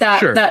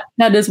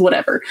 That is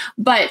whatever.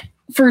 But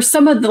for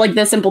some of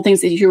the simple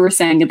things that you were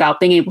saying about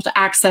being able to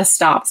access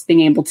stops,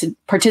 being able to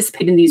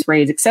participate in these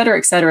raids, et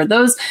cetera,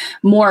 those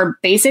more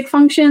basic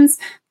functions,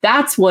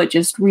 that's what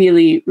just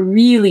really,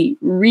 really,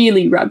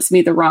 really rubs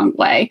me the wrong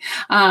way.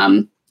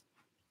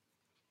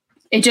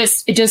 It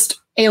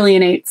just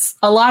alienates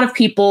a lot of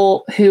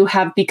people who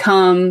have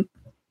become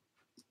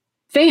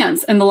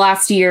fans in the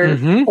last year,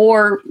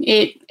 or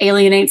it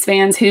alienates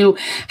fans who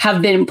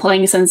have been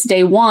playing since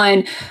day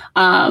one,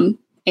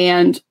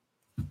 and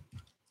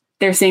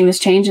they're seeing this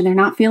change and they're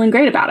not feeling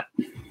great about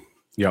it.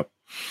 Yep.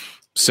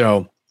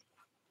 So,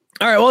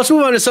 all right, well, let's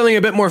move on to something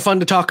a bit more fun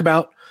to talk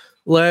about.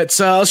 Let's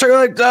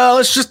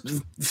just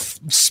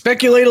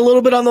speculate a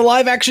little bit on the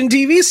live action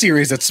TV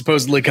series that's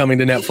supposedly coming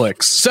to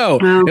Netflix. So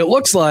it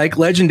looks like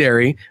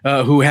Legendary,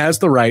 who has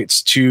the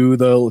rights to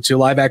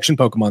live action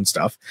Pokemon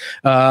stuff,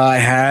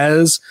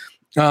 has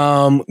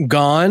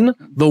gone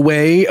the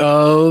way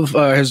of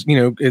has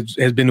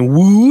been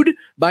wooed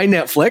by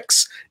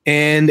Netflix,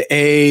 and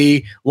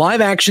a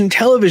live action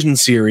television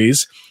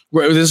series.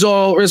 This is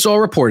all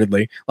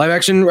reportedly live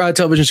action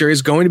television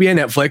series going to be on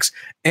Netflix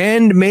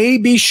and may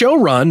be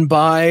showrun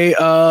by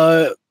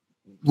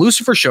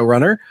Lucifer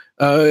showrunner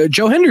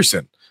Joe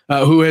Henderson,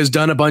 who has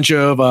done a bunch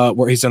of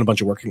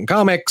work in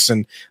comics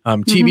and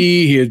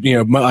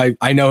TV.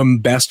 I know him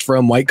best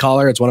from White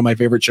Collar. It's one of my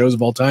favorite shows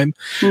of all time.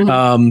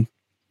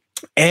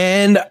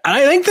 And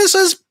I think this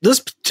has this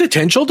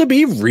potential to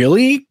be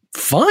really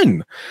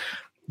fun.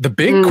 The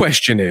big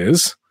question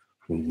is,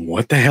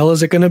 what the hell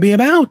is it going to be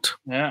about?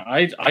 Yeah,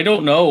 I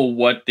don't know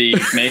what the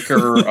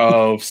maker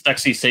of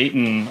Sexy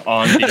Satan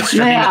on the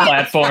streaming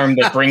platform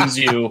that brings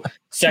you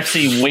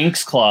Sexy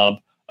Winx Club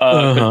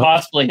could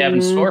possibly have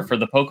in store for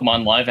the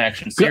Pokemon live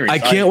action series. I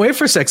can't wait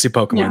for Sexy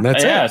Pokemon.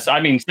 That's it.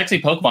 I mean,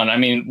 Sexy Pokemon. I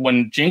mean,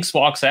 when Jinx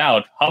walks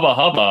out, hubba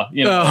hubba.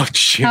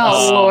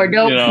 Oh Lord,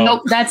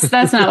 nope.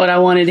 That's not what I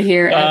wanted to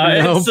hear.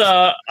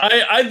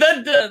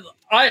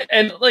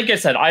 And like I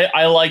said,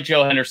 I like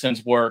Joe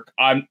Henderson's work.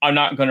 I'm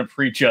not going to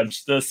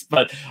prejudge this,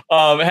 but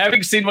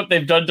having seen what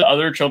they've done to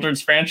other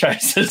children's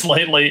franchises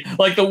lately,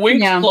 like the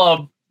Winx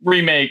Club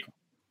remake,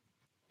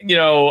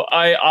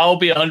 I'll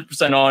be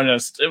 100%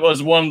 honest. It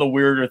was one of the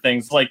weirder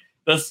things. Like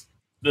this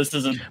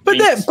isn't.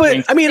 It was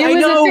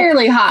a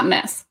fairly hot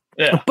mess.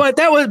 Yeah. But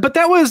that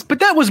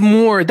was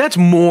more. That's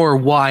more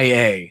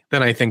YA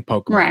than I think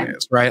Pokemon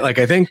is, right? Like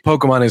I think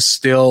Pokemon is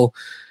still.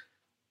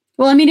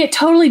 Well, I mean, it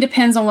totally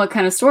depends on what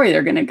kind of story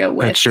they're going to go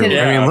with. That's true.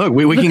 I mean, look,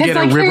 we can get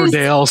a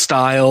Riverdale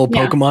style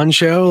Pokemon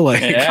show.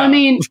 Like, I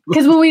mean,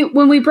 because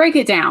when we break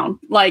it down,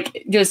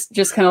 like just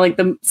kind of like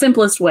the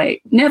simplest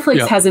way,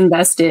 Netflix has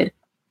invested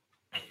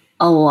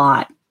a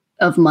lot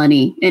of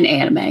money in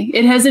anime.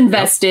 It has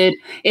invested.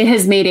 It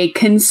has made a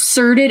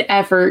concerted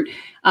effort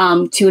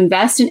to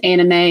invest in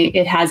anime.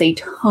 It has a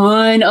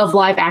ton of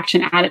live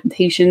action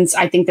adaptations.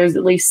 I think there's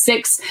at least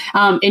 6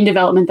 in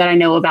development that I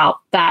know about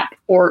that,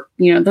 or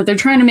that they're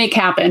trying to make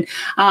happen.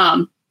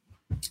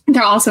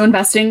 They're also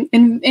investing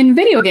in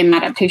video game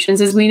adaptations,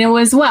 as we know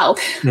as well.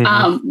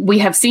 We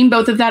have seen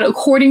both of that.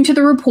 According to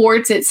the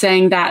reports, it's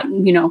saying that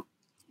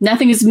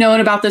nothing is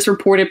known about this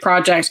reported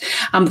project,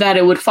 that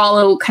it would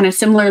follow kind of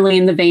similarly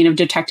in the vein of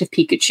Detective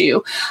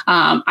Pikachu.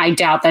 I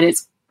doubt that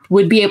it's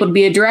would be able to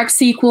be a direct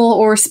sequel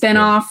or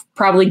spinoff,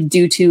 probably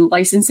due to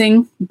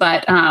licensing.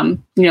 But,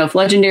 if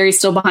Legendary is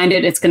still behind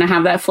it, it's going to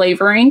have that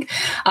flavoring.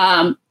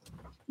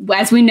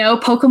 As we know,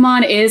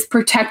 Pokemon is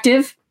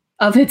protective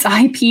of its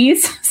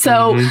IPs.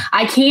 So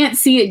I can't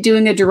see it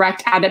doing a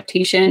direct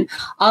adaptation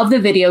of the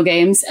video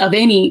games, of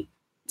any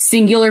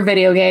singular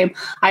video game.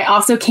 I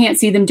also can't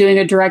see them doing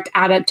a direct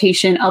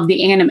adaptation of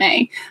the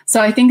anime.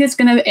 So I think it's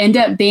going to end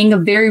up being a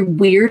very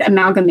weird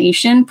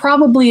amalgamation,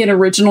 probably an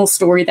original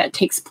story that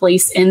takes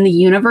place in the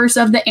universe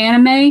of the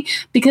anime,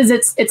 because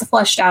it's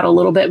fleshed out a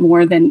little bit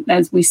more than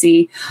as we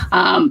see.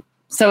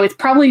 So it's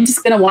probably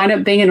just going to wind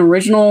up being an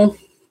original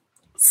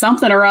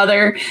something or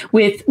other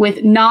with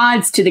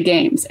nods to the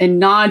games and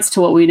nods to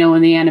what we know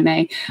in the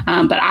anime.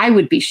 But I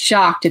would be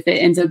shocked if it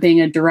ends up being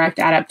a direct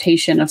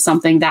adaptation of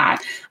something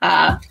that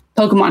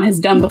Pokemon has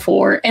done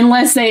before,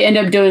 unless they end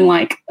up doing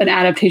like an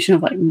adaptation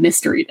of like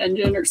Mystery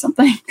Dungeon or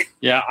something.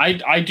 Yeah,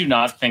 I do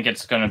not think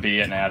it's going to be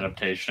an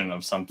adaptation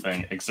of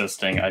something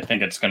existing. I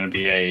think it's going to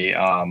be a,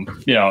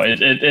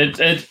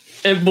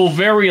 it will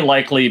very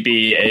likely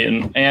be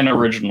an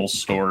original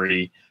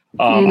story.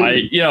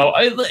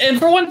 And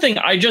for one thing,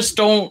 I just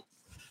don't.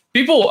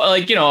 People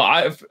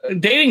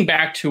dating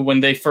back to when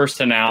they first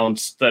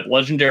announced that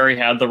Legendary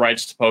had the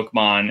rights to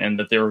Pokemon and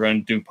that they were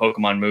going to do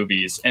Pokemon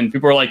movies, and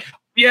people were like,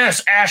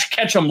 "Yes, Ash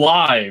Ketchum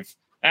live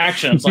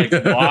action." It's like,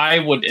 why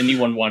would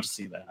anyone want to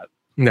see that?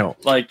 No,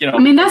 I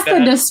mean, that's the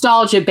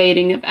nostalgia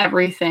baiting of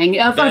everything.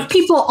 If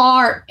people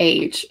our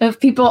age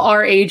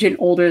and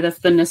older, that's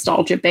the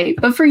nostalgia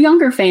bait. But for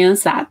younger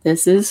fans,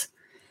 this is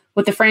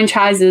what the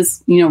franchise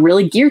is,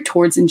 really geared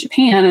towards in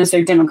Japan as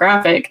their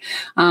demographic.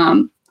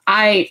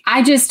 I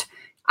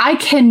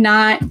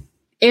cannot,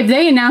 if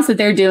they announce that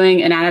they're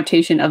doing an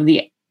adaptation of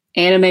the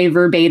anime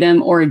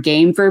verbatim or a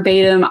game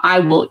verbatim, I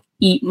will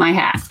eat my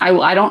hat.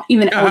 I don't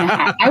even own a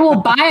hat. I will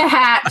buy a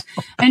hat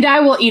and I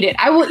will eat it.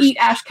 I will eat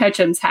Ash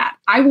Ketchum's hat.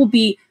 I will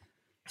be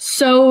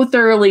so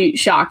thoroughly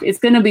shocked. It's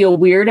going to be a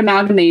weird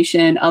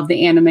amalgamation of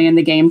the anime and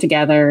the game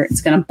together.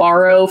 It's going to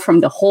borrow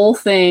from the whole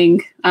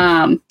thing.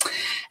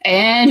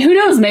 And who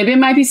knows, maybe it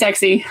might be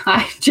sexy.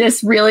 I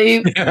just really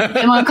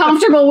am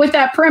uncomfortable with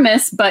that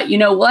premise, but you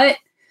know what?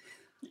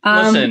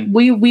 Listen,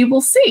 we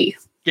will see.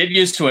 Get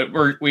used to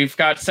it. We've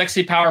got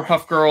sexy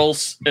Powerpuff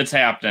Girls. It's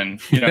happening.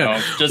 You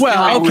know. Just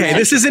okay.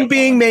 This isn't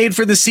being made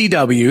for the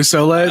CW,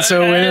 so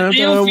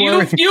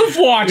you've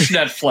watched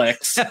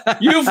Netflix.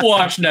 You've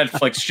watched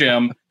Netflix,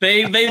 Jim.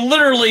 They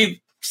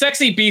literally.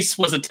 Sexy Beasts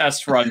was a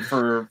test run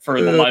for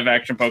the live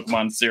action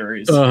Pokemon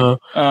series.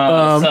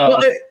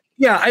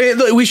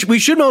 Yeah, we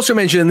should also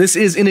mention this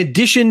is in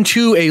addition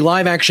to a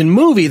live action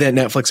movie that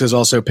Netflix has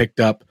also picked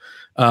up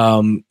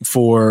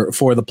for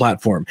the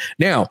platform.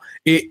 Now,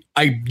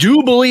 I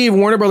do believe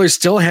Warner Brothers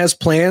still has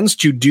plans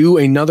to do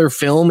another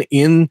film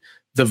in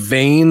the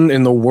vein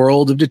in the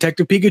world of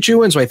Detective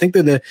Pikachu, and so I think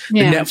that the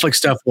Netflix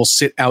stuff will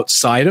sit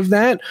outside of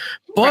that.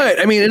 But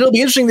I mean, it'll be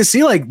interesting to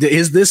see, like,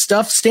 is this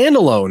stuff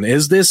standalone?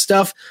 Is this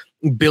stuff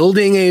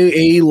building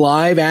a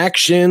live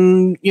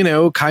action,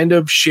 kind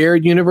of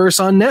shared universe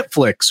on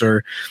Netflix?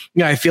 Or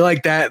I feel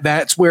like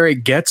that's where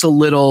it gets a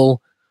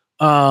little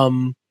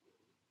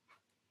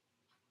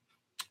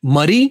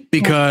muddy,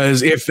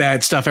 because if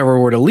that stuff ever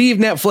were to leave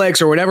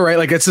Netflix or whatever, right?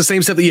 Like, it's the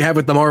same stuff that you have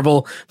with the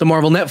Marvel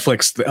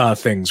Netflix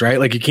things, right?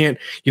 Like, you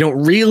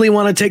don't really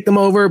want to take them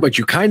over, but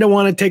you kind of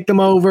want to take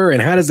them over.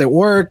 And how does it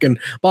work? And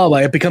blah, blah.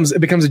 It becomes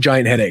a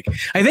giant headache.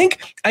 I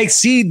think I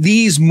see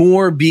these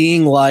more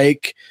being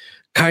like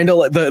kind of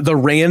like the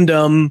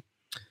random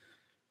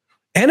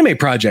anime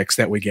projects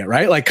that we get,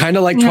 right? Like kind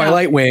of like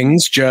Twilight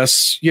Wings,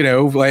 just,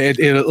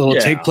 it'll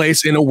take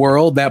place in a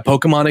world that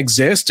Pokemon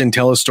exist and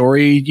tell a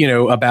story,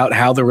 about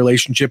how the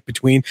relationship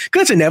between, because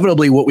that's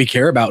inevitably what we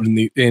care about in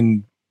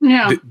the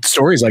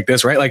stories like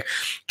this, right? Like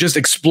just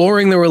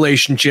exploring the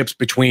relationships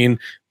between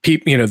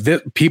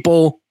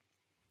people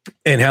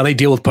and how they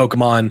deal with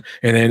Pokemon,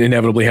 and then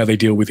inevitably how they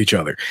deal with each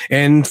other,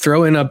 and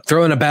throw in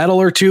a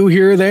battle or two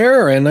here or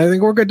there, and I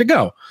think we're good to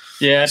go.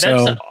 Yeah,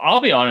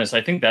 I'll be honest.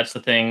 I think that's the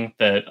thing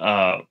that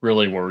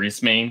really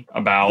worries me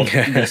about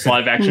this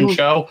live action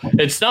show.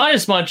 It's not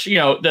as much,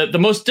 the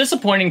most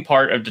disappointing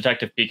part of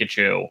Detective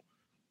Pikachu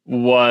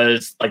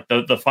was like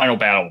the final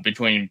battle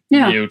between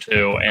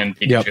Mewtwo and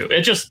Pikachu.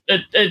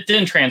 Yep. It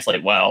didn't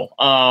translate well.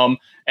 Like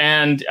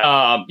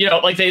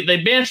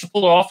they managed to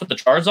pull it off with the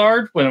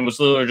Charizard when it was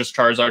literally just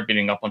Charizard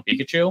beating up on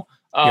Pikachu.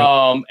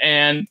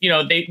 And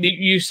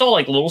you saw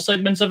like little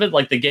segments of it,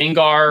 like the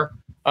Gengar.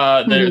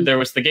 There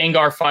was the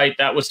Gengar fight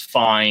that was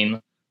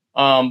fine,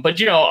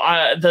 but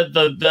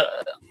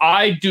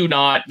I do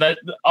not.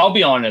 I'll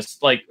be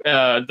honest. Like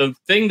the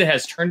thing that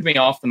has turned me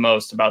off the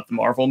most about the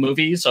Marvel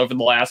movies over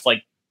the last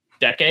like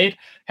decade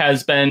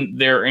has been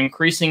their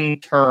increasing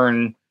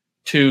turn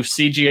to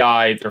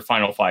CGI their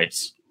final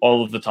fights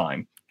all of the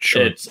time.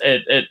 Sure.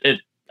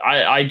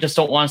 I just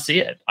don't want to see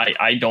it.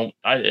 I don't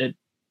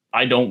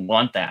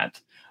want that.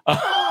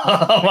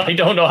 I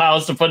don't know how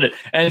else to put it.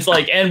 And it's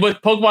like, and with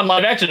Pokemon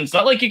live action, it's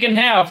not like you can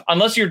have,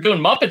 unless you're doing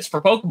Muppets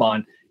for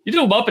Pokemon. You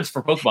do Muppets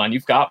for Pokemon,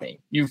 you've got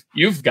me.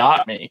 You've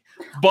got me.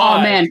 But,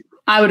 oh man,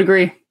 I would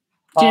agree.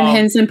 Jim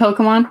Henson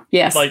Pokemon,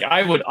 yes. Like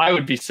I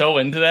would be so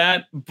into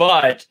that,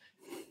 but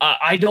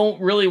I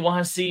don't really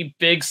want to see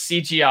big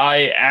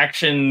CGI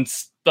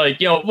actions. Like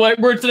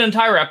where it's an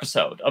entire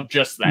episode of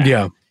just that.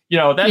 Yeah.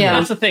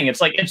 That's the thing.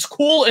 It's like it's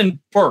cool in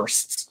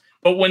bursts,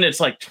 but when it's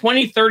like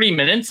 20-30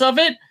 minutes of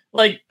it.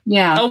 Like,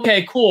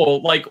 okay,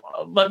 cool. Like,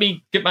 let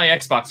me get my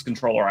Xbox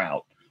controller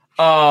out.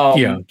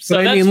 So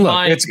I mean,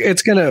 look,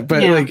 it's gonna,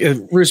 but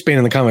like Bruce Bain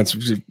in the comments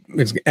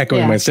is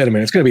echoing my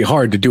sentiment. It's gonna be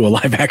hard to do a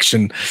live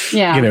action,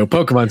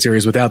 Pokemon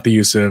series without the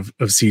use of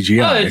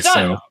CGI.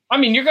 No, I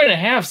mean, you're gonna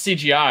have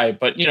CGI,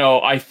 but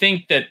I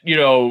think that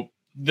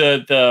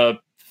the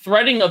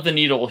threading of the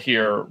needle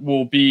here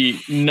will be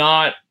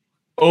not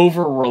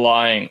over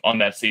relying on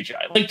that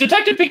CGI. Like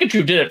Detective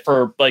Pikachu did it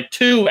for like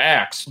 2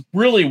 acts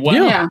really well.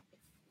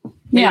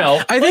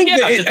 Yeah. I think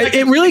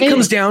it really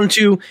comes down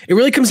to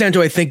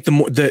I think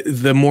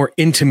the more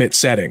intimate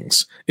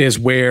settings is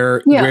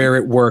where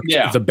it worked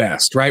the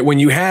best, right? When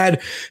you had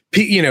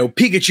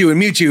Pikachu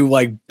and Mewtwo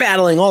like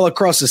battling all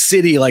across the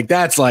city, like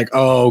that's like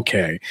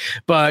okay,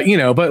 but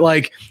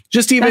like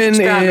just even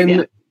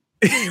in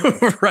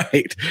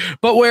right,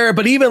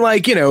 but even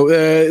like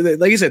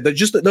like I said,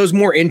 just those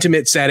more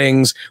intimate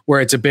settings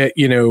where it's a bit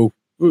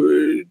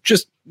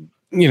just.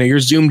 You're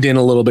zoomed in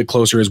a little bit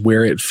closer is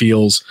where it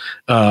feels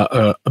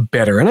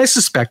better. And I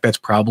suspect that's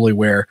probably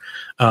where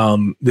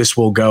this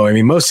will go. I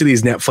mean, most of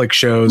these Netflix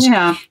shows,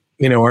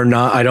 are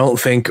not, I don't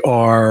think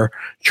are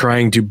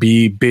trying to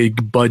be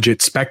big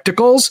budget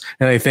spectacles.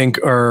 And I think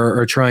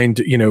are trying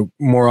to,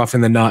 more often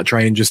than not,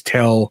 try and just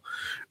tell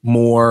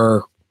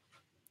more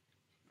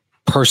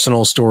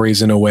personal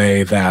stories in a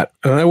way that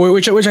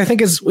which I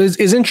think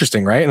is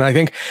interesting, right? And I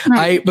think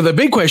but the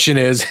big question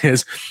is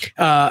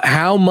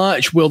how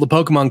much will the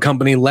Pokemon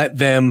Company let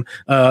them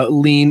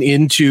lean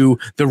into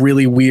the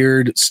really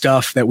weird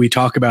stuff that we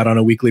talk about on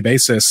a weekly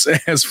basis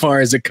as far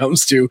as it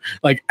comes to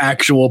like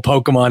actual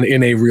Pokemon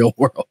in a real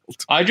world?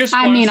 I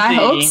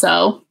hope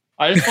so.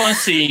 I just want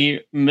to see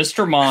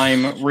Mr.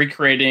 Mime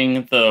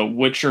recreating the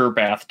Witcher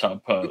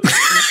bathtub pose.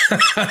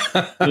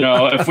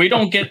 If we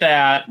don't get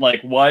that,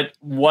 like, what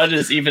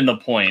is even the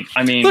point?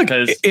 I mean,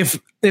 because if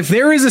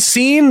there is a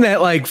scene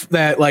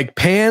that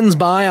pans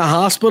by a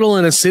hospital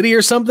in a city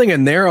or something,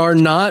 and there are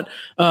not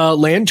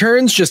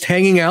lanterns just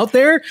hanging out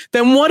there,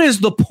 then what is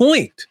the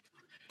point?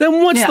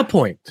 Then what's the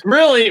point?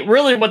 Really,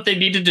 what they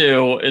need to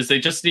do is they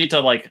just need to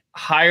like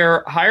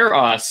hire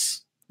us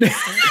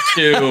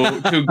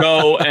to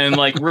go and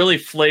like really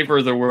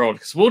flavor the world,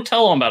 because we'll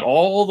tell them about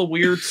all the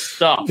weird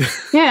stuff.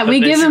 Yeah,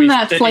 we give them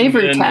that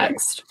flavor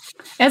text.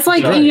 It's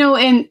like,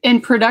 right.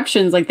 In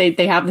productions, like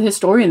they have the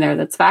historian there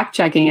that's fact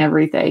checking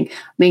everything.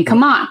 I mean,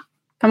 come on,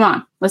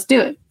 let's do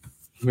it.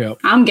 Yeah,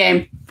 I'm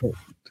game.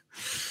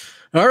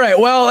 All right.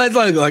 Well,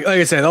 like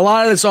I said, a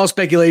lot of it's all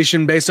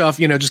speculation based off,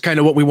 just kind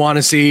of what we want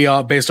to see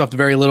based off the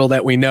very little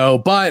that we know.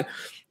 But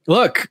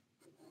look,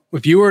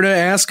 if you were to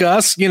ask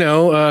us,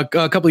 a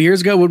couple of years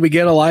ago, would we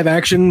get a live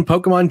action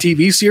Pokemon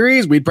TV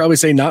series? We'd probably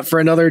say not for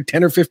another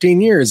 10 or 15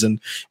 years.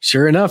 And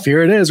sure enough,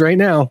 here it is right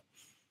now.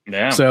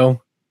 Yeah.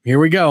 So here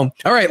we go.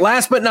 All right.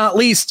 Last but not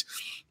least,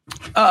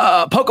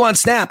 Pokemon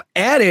Snap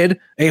added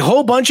a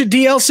whole bunch of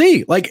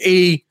DLC, like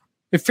a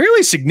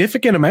fairly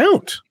significant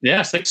amount.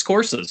 Yeah, 6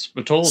 courses.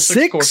 A total of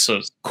 6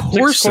 courses.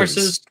 6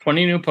 courses,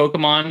 20 new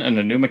Pokemon, and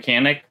a new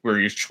mechanic where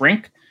you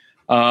shrink.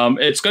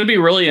 It's going to be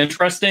really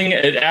interesting.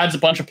 It adds a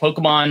bunch of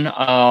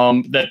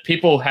Pokemon that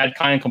people had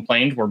kind of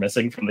complained were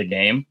missing from the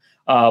game,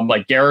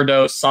 like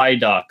Gyarados,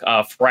 Psyduck,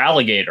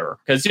 Feraligatr.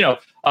 Because,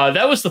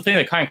 that was the thing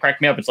that kind of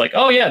cracked me up. It's like,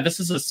 oh, yeah, this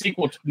is a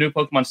sequel to New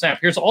Pokemon Snap.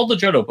 Here's all the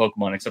Johto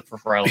Pokemon except for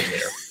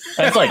Feraligatr.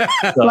 And it's like,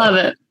 love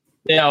it.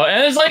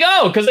 And it's like,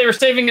 oh, because they were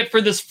saving it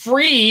for this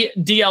free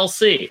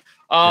DLC.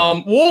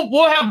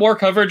 We'll have more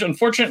coverage.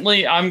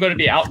 Unfortunately, I'm going to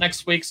be out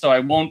next week, so I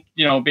won't,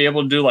 be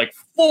able to do like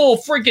full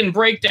freaking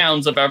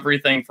breakdowns of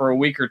everything for a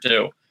week or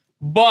two.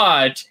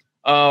 But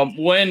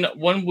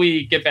when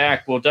we get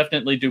back, we'll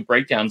definitely do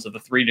breakdowns of the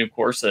 3 new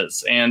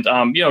courses, and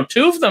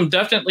 2 of them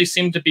definitely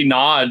seem to be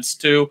nods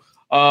to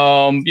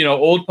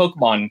old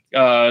Pokemon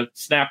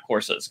Snap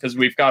courses, because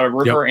we've got a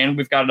river and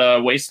we've got a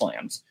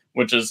wastelands,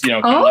 which is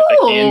kind of like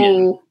a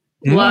canyon.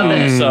 Love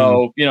it.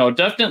 So,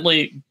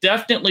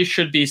 definitely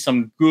should be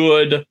some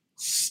good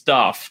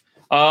stuff.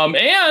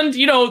 And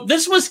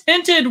this was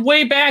hinted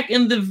way back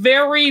in the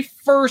very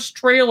first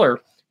trailer.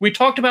 We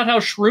talked about how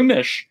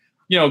Shroomish,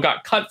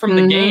 got cut from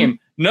the game.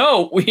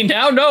 No, we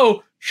now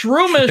know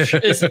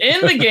Shroomish is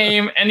in the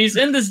game and he's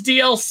in this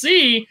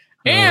DLC.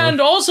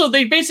 And also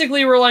they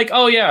basically were like,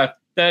 oh yeah,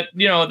 that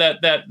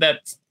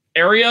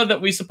area that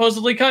we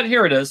supposedly cut,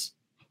 here it is.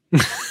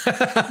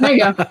 There you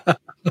go.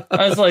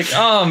 I was like,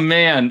 oh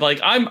man, like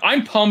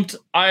I'm pumped.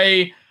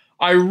 I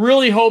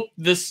really hope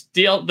this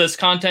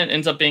content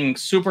ends up being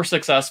super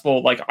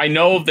successful. Like, I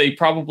know they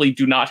probably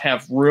do not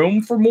have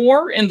room for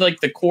more in like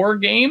the core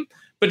game,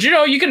 but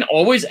you can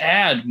always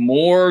add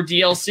more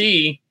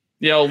DLC,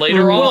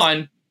 later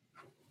on.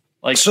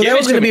 Like, so that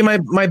was going to be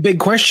my big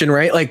question,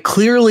 right? Like,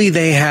 clearly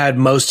they had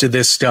most of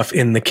this stuff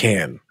in the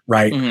can,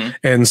 right? Mm-hmm.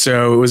 And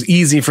so it was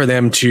easy for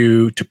them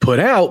to put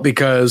out,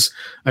 because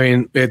I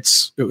mean, it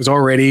was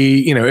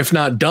already, if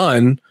not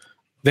done,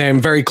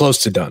 then very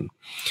close to done.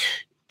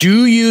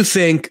 Do you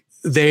think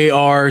they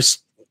are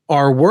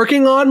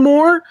working on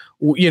more?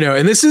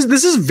 And this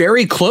is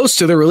very close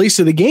to the release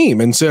of the game.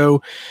 And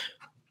so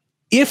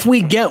if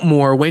we get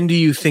more, when do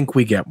you think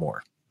we get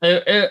more?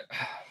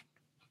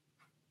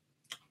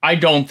 I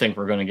don't think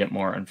we're going to get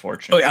more,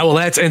 unfortunately. Oh, yeah, well,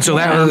 that is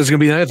going to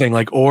be another thing.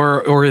 Like,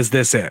 or is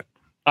this it?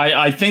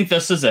 I think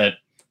this is it.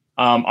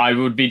 I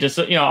would be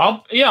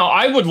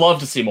I would love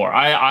to see more.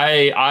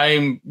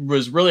 I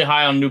was really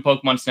high on new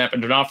Pokemon Snap,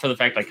 and not for the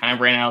fact I kind of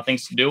ran out of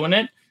things to do in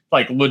it.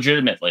 Like,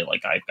 legitimately,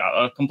 like, I've got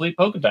a complete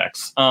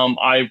Pokedex.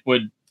 I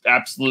would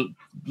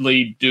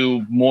absolutely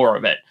do more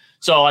of it.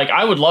 So, like,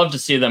 I would love to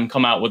see them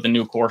come out with a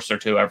new course or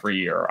 2 every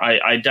year.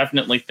 I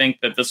definitely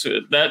think that this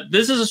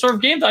is a sort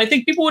of game that I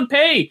think people would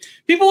pay.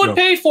 People would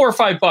pay $4 or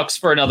 $5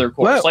 for another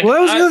course. Well,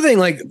 that was the other thing.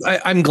 Like,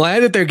 I'm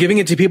glad that they're giving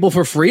it to people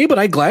for free, but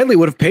I gladly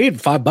would have paid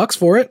 $5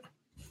 for it.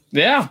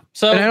 Yeah.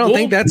 So, and I don't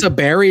think that's a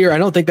barrier. I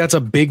don't think that's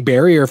a big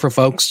barrier for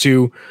folks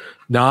to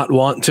not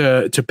want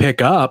to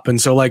pick up.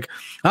 And so, like,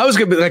 I was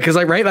gonna be like, because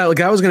that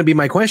was going to be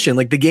my question.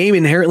 Like, the game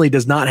inherently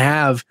does not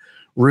have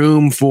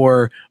room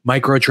for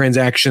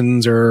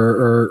microtransactions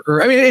or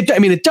I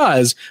mean it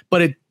does,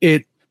 but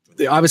it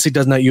obviously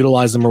does not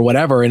utilize them or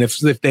whatever. And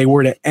if they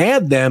were to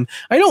add them,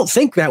 I don't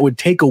think that would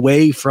take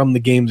away from the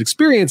game's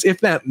experience if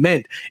that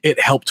meant it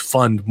helped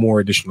fund more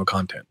additional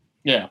content.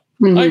 Yeah,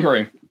 I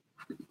agree.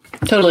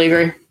 Totally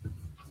agree.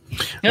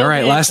 All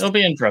right, it'll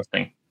be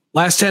interesting.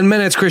 Last 10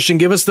 minutes, Christian,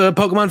 give us the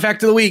Pokemon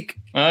fact of the week.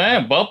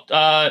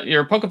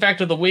 Your Poke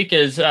fact of the week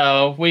is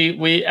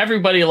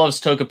everybody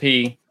loves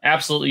Togepi,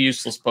 absolutely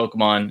useless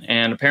Pokemon,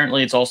 and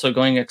apparently it's also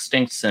going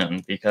extinct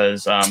soon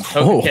because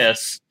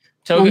Togekiss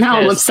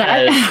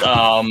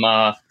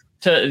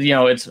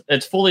has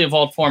its fully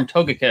evolved form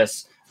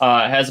Togekiss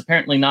has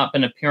apparently not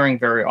been appearing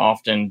very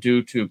often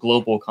due to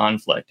global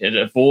conflict. It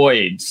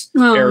avoids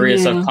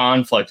areas of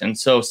conflict. And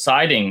so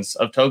sightings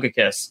of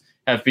Togekiss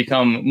have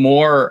become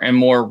more and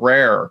more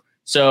rare.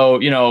 So,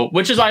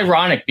 which is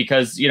ironic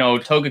because,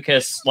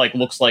 Togekiss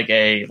looks like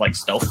a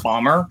stealth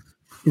bomber.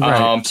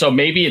 Right. So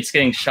maybe it's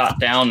getting shot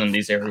down in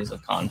these areas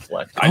of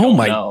conflict. I don't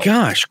know.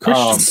 Gosh,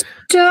 Christian.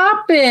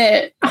 Stop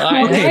it.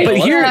 I'm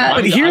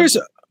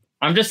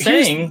just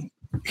saying.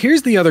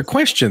 Here's the other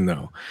question,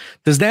 though.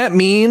 Does that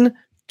mean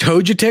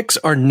Togeticks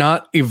are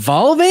not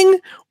evolving,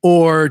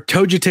 or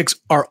Togeticks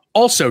are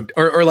also,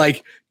 or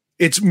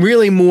it's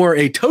really more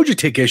a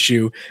Togetic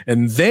issue,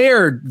 and they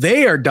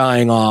are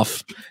dying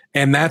off,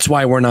 and that's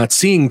why we're not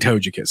seeing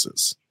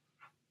Togekisses?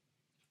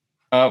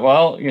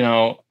 I'll be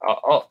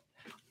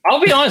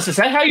honest. Is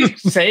that how you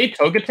say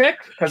Togetic?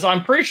 Because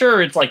I'm pretty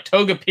sure it's like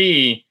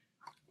Togepi,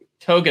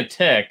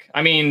 Togetic.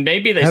 I mean,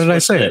 maybe they. How did I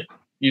say it?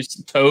 You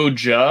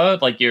Toja,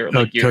 you're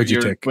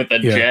with a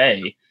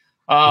J.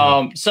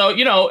 So,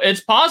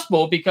 it's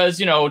possible because,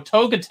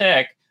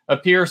 Togetic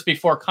appears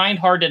before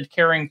kind-hearted,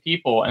 caring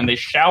people, and they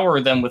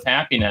shower them with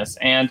happiness,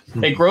 and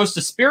they grow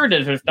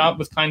dispirited if not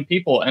with kind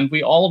people. And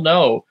we all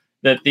know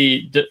that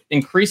the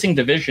increasing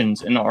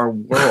divisions in our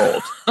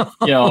world,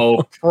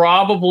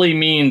 probably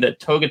mean that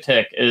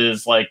Togetic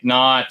is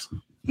not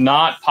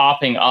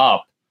popping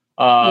up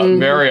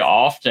very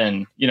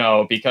often,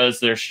 because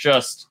there's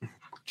just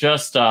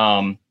there's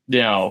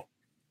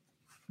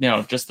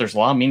a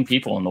lot of mean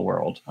people in the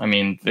world. I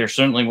mean, there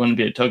certainly wouldn't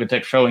be a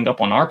Togetic showing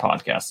up on our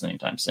podcast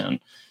anytime soon.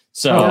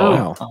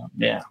 So,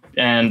 yeah.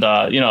 And,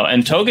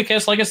 and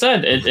Togekiss, like I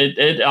said,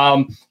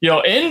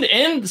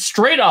 in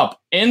straight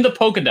up in the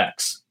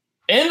Pokedex,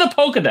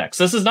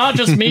 this is not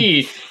just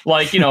me,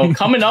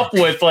 coming up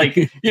with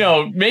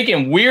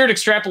making weird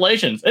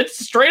extrapolations. It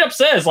straight up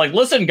says,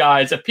 listen,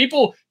 guys, if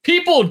people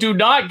do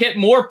not get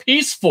more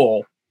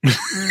peaceful,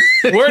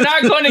 we're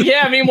not going to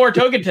get any more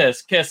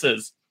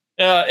Togekiss.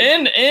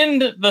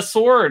 In the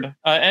Sword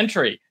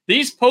entry,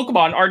 these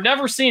Pokemon are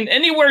never seen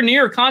anywhere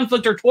near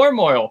conflict or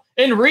turmoil.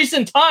 In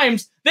recent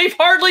times, they've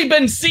hardly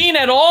been seen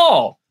at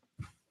all.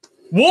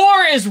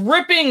 War is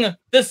ripping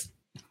this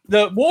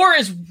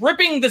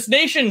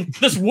nation,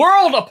 this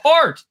world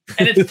apart,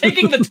 and it's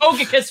taking the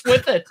Togekiss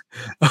with it.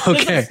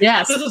 Okay.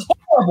 Yes. This is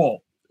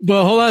horrible.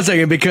 Well, hold on a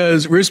second,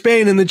 because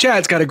Rusbane in the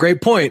chat's got a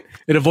great point.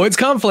 It avoids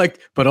conflict,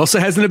 but also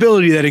has an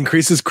ability that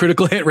increases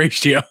critical hit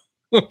ratio.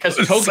 Because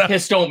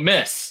Togekiss don't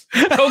miss.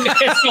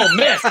 Togekiss don't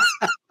miss.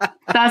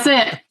 That's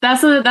it.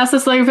 That's the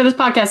slogan for this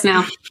podcast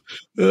now.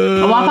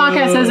 A WAP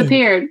podcast has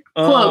appeared.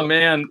 Quote,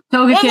 man.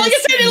 Togekiss like I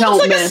said, it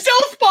looks like a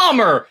stealth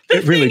bomber.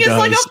 This really thing is does.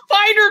 like a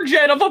fighter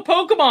jet of a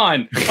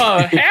Pokemon.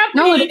 Happy,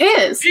 no, it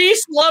is.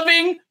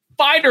 peace-loving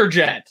fighter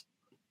jet.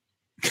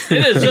 It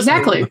is just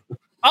exactly.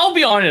 I'll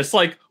be honest.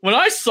 When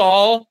I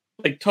saw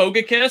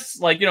Togekiss,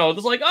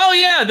 oh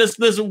yeah,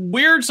 this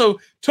weird. So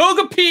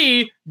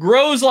Togepi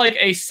grows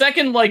a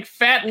second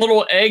fat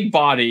little egg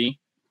body,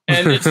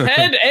 and its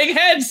egg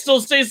head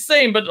still stays the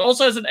same, but it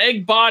also has an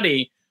egg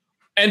body,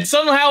 and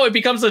somehow it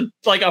becomes a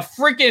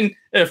freaking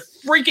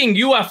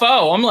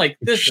UFO. I'm like,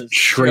 this is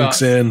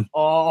shrinks in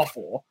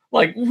awful.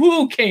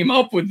 Who came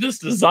up with this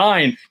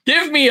design?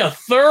 Give me a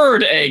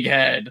third egg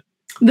head.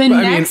 The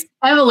next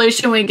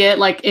evolution we get,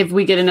 if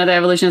we get another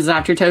evolution is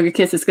after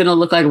Togekiss, it's going to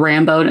look like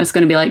Rambo, and it's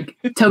going to be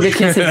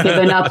Togekiss has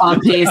given up on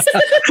peace.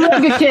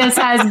 Togekiss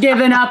has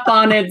given up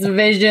on its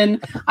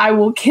vision. I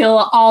will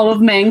kill all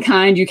of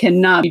mankind. You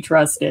cannot be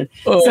trusted.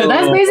 So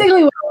that's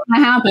basically what's going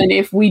to happen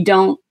if we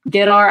don't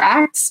get our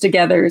acts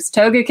together.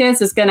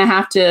 Togekiss is going to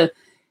have to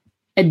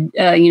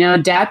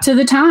adapt to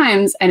the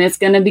times, and it's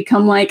going to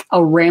become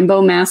a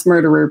Rambo mass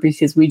murderer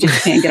because we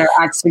just can't get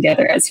our acts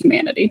together as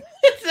humanity.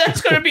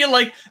 That's going to be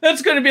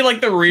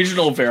the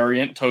regional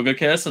variant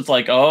Togekiss. It's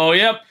oh,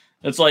 yep.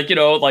 It's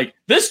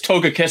this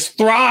Togekiss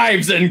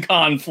thrives in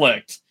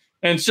conflict.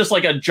 And it's just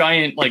a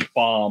giant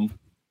bomb,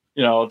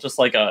 just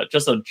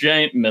a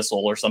giant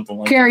missile or something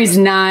like Carries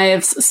that.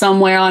 Knives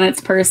somewhere on its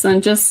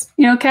person, just,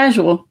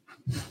 casual.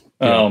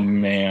 Oh,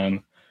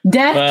 man.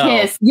 Death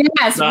Kiss.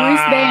 Yes,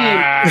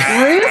 Rusbane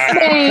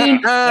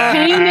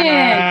came in.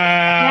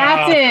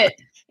 That's it.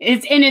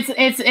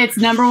 It's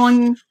number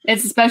one.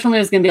 Its special move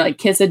is gonna be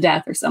Kiss of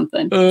Death or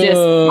something. Just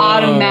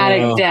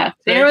automatic death.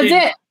 There was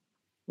it.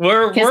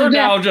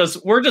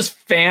 We're just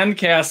fan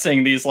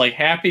casting these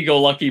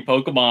happy-go-lucky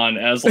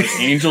Pokemon as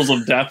angels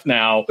of death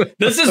now.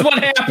 This is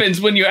what happens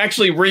when you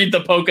actually read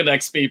the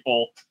Pokedex,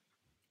 people.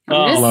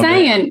 I'm just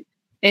saying.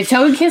 If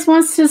Togekiss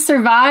wants to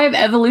survive,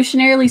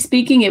 evolutionarily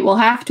speaking, it will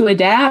have to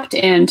adapt.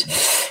 And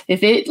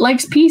if it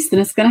likes peace,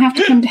 then it's going to have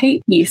to come to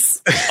hate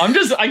peace.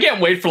 I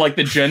can't wait for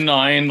the Gen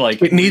 9.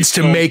 It needs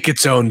to make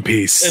its own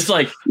peace. It's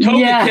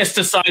Togekiss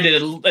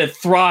decided it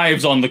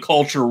thrives on the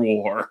culture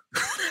war.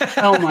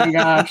 Oh my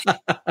gosh.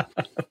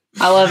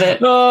 I love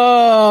it.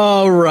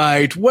 All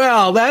right.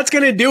 Well, that's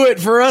going to do it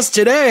for us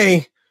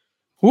today.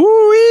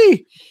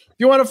 Woo-wee.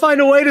 you want to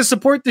find a way to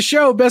support the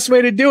show, best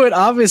way to do it,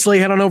 obviously,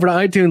 head on over to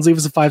iTunes, leave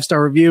us a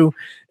 5-star review.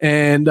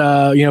 And,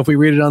 if we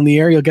read it on the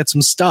air, you'll get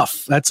some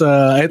stuff. That's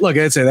look,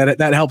 I'd say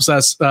that helps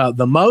us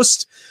the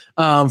most.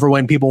 For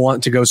when people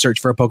want to go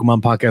search for a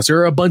Pokemon podcast. There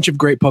are a bunch of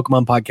great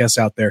Pokemon podcasts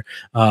out there.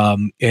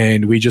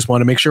 And we just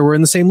want to make sure we're in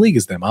the same league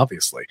as them,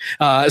 obviously.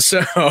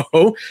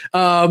 So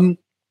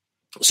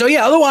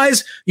yeah,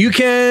 otherwise you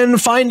can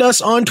find us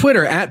on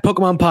Twitter at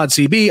Pokemon Pod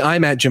CB.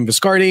 I'm at Jim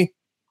Viscardi.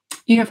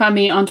 You can find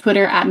me on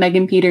Twitter at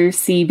Megan Peters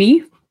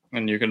CB.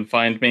 And you can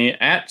find me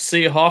at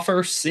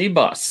Seahoffer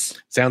Cbus.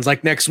 Sounds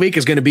like next week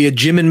is going to be a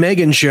Jim and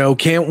Megan show.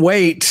 Can't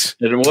wait.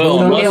 It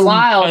will.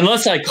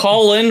 Unless I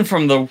call in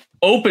from the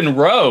open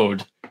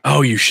road.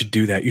 Oh, you should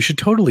do that. You should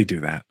totally do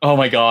that. Oh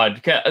my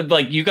God.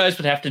 Like, you guys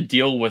would have to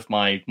deal with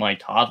my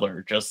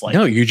toddler. Just like,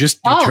 no, you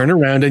turn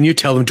around and you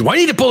tell them, do I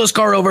need to pull this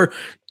car over?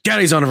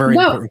 Daddy's on a very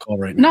important call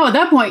right now. No, at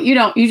that point you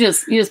don't. You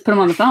just put them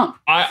on the phone.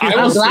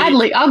 I'll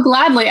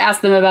gladly ask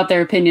them about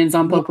their opinions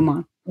on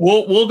Pokemon.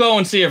 We'll go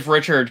and see if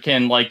Richard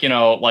can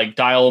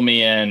dial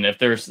me in if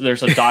there's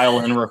a dial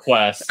in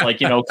request,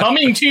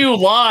 coming to you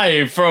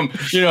live from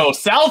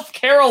South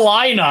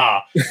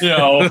Carolina.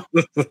 Yep,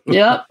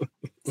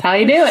 that's how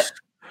you do it.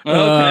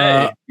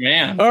 Okay,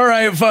 man. All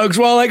right, folks.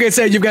 Well, like I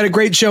said, you've got a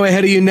great show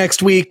ahead of you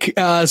next week.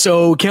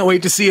 So can't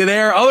wait to see you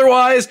there.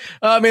 Otherwise,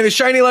 may the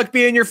shiny luck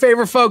be in your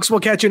favor, folks.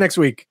 We'll catch you next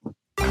week.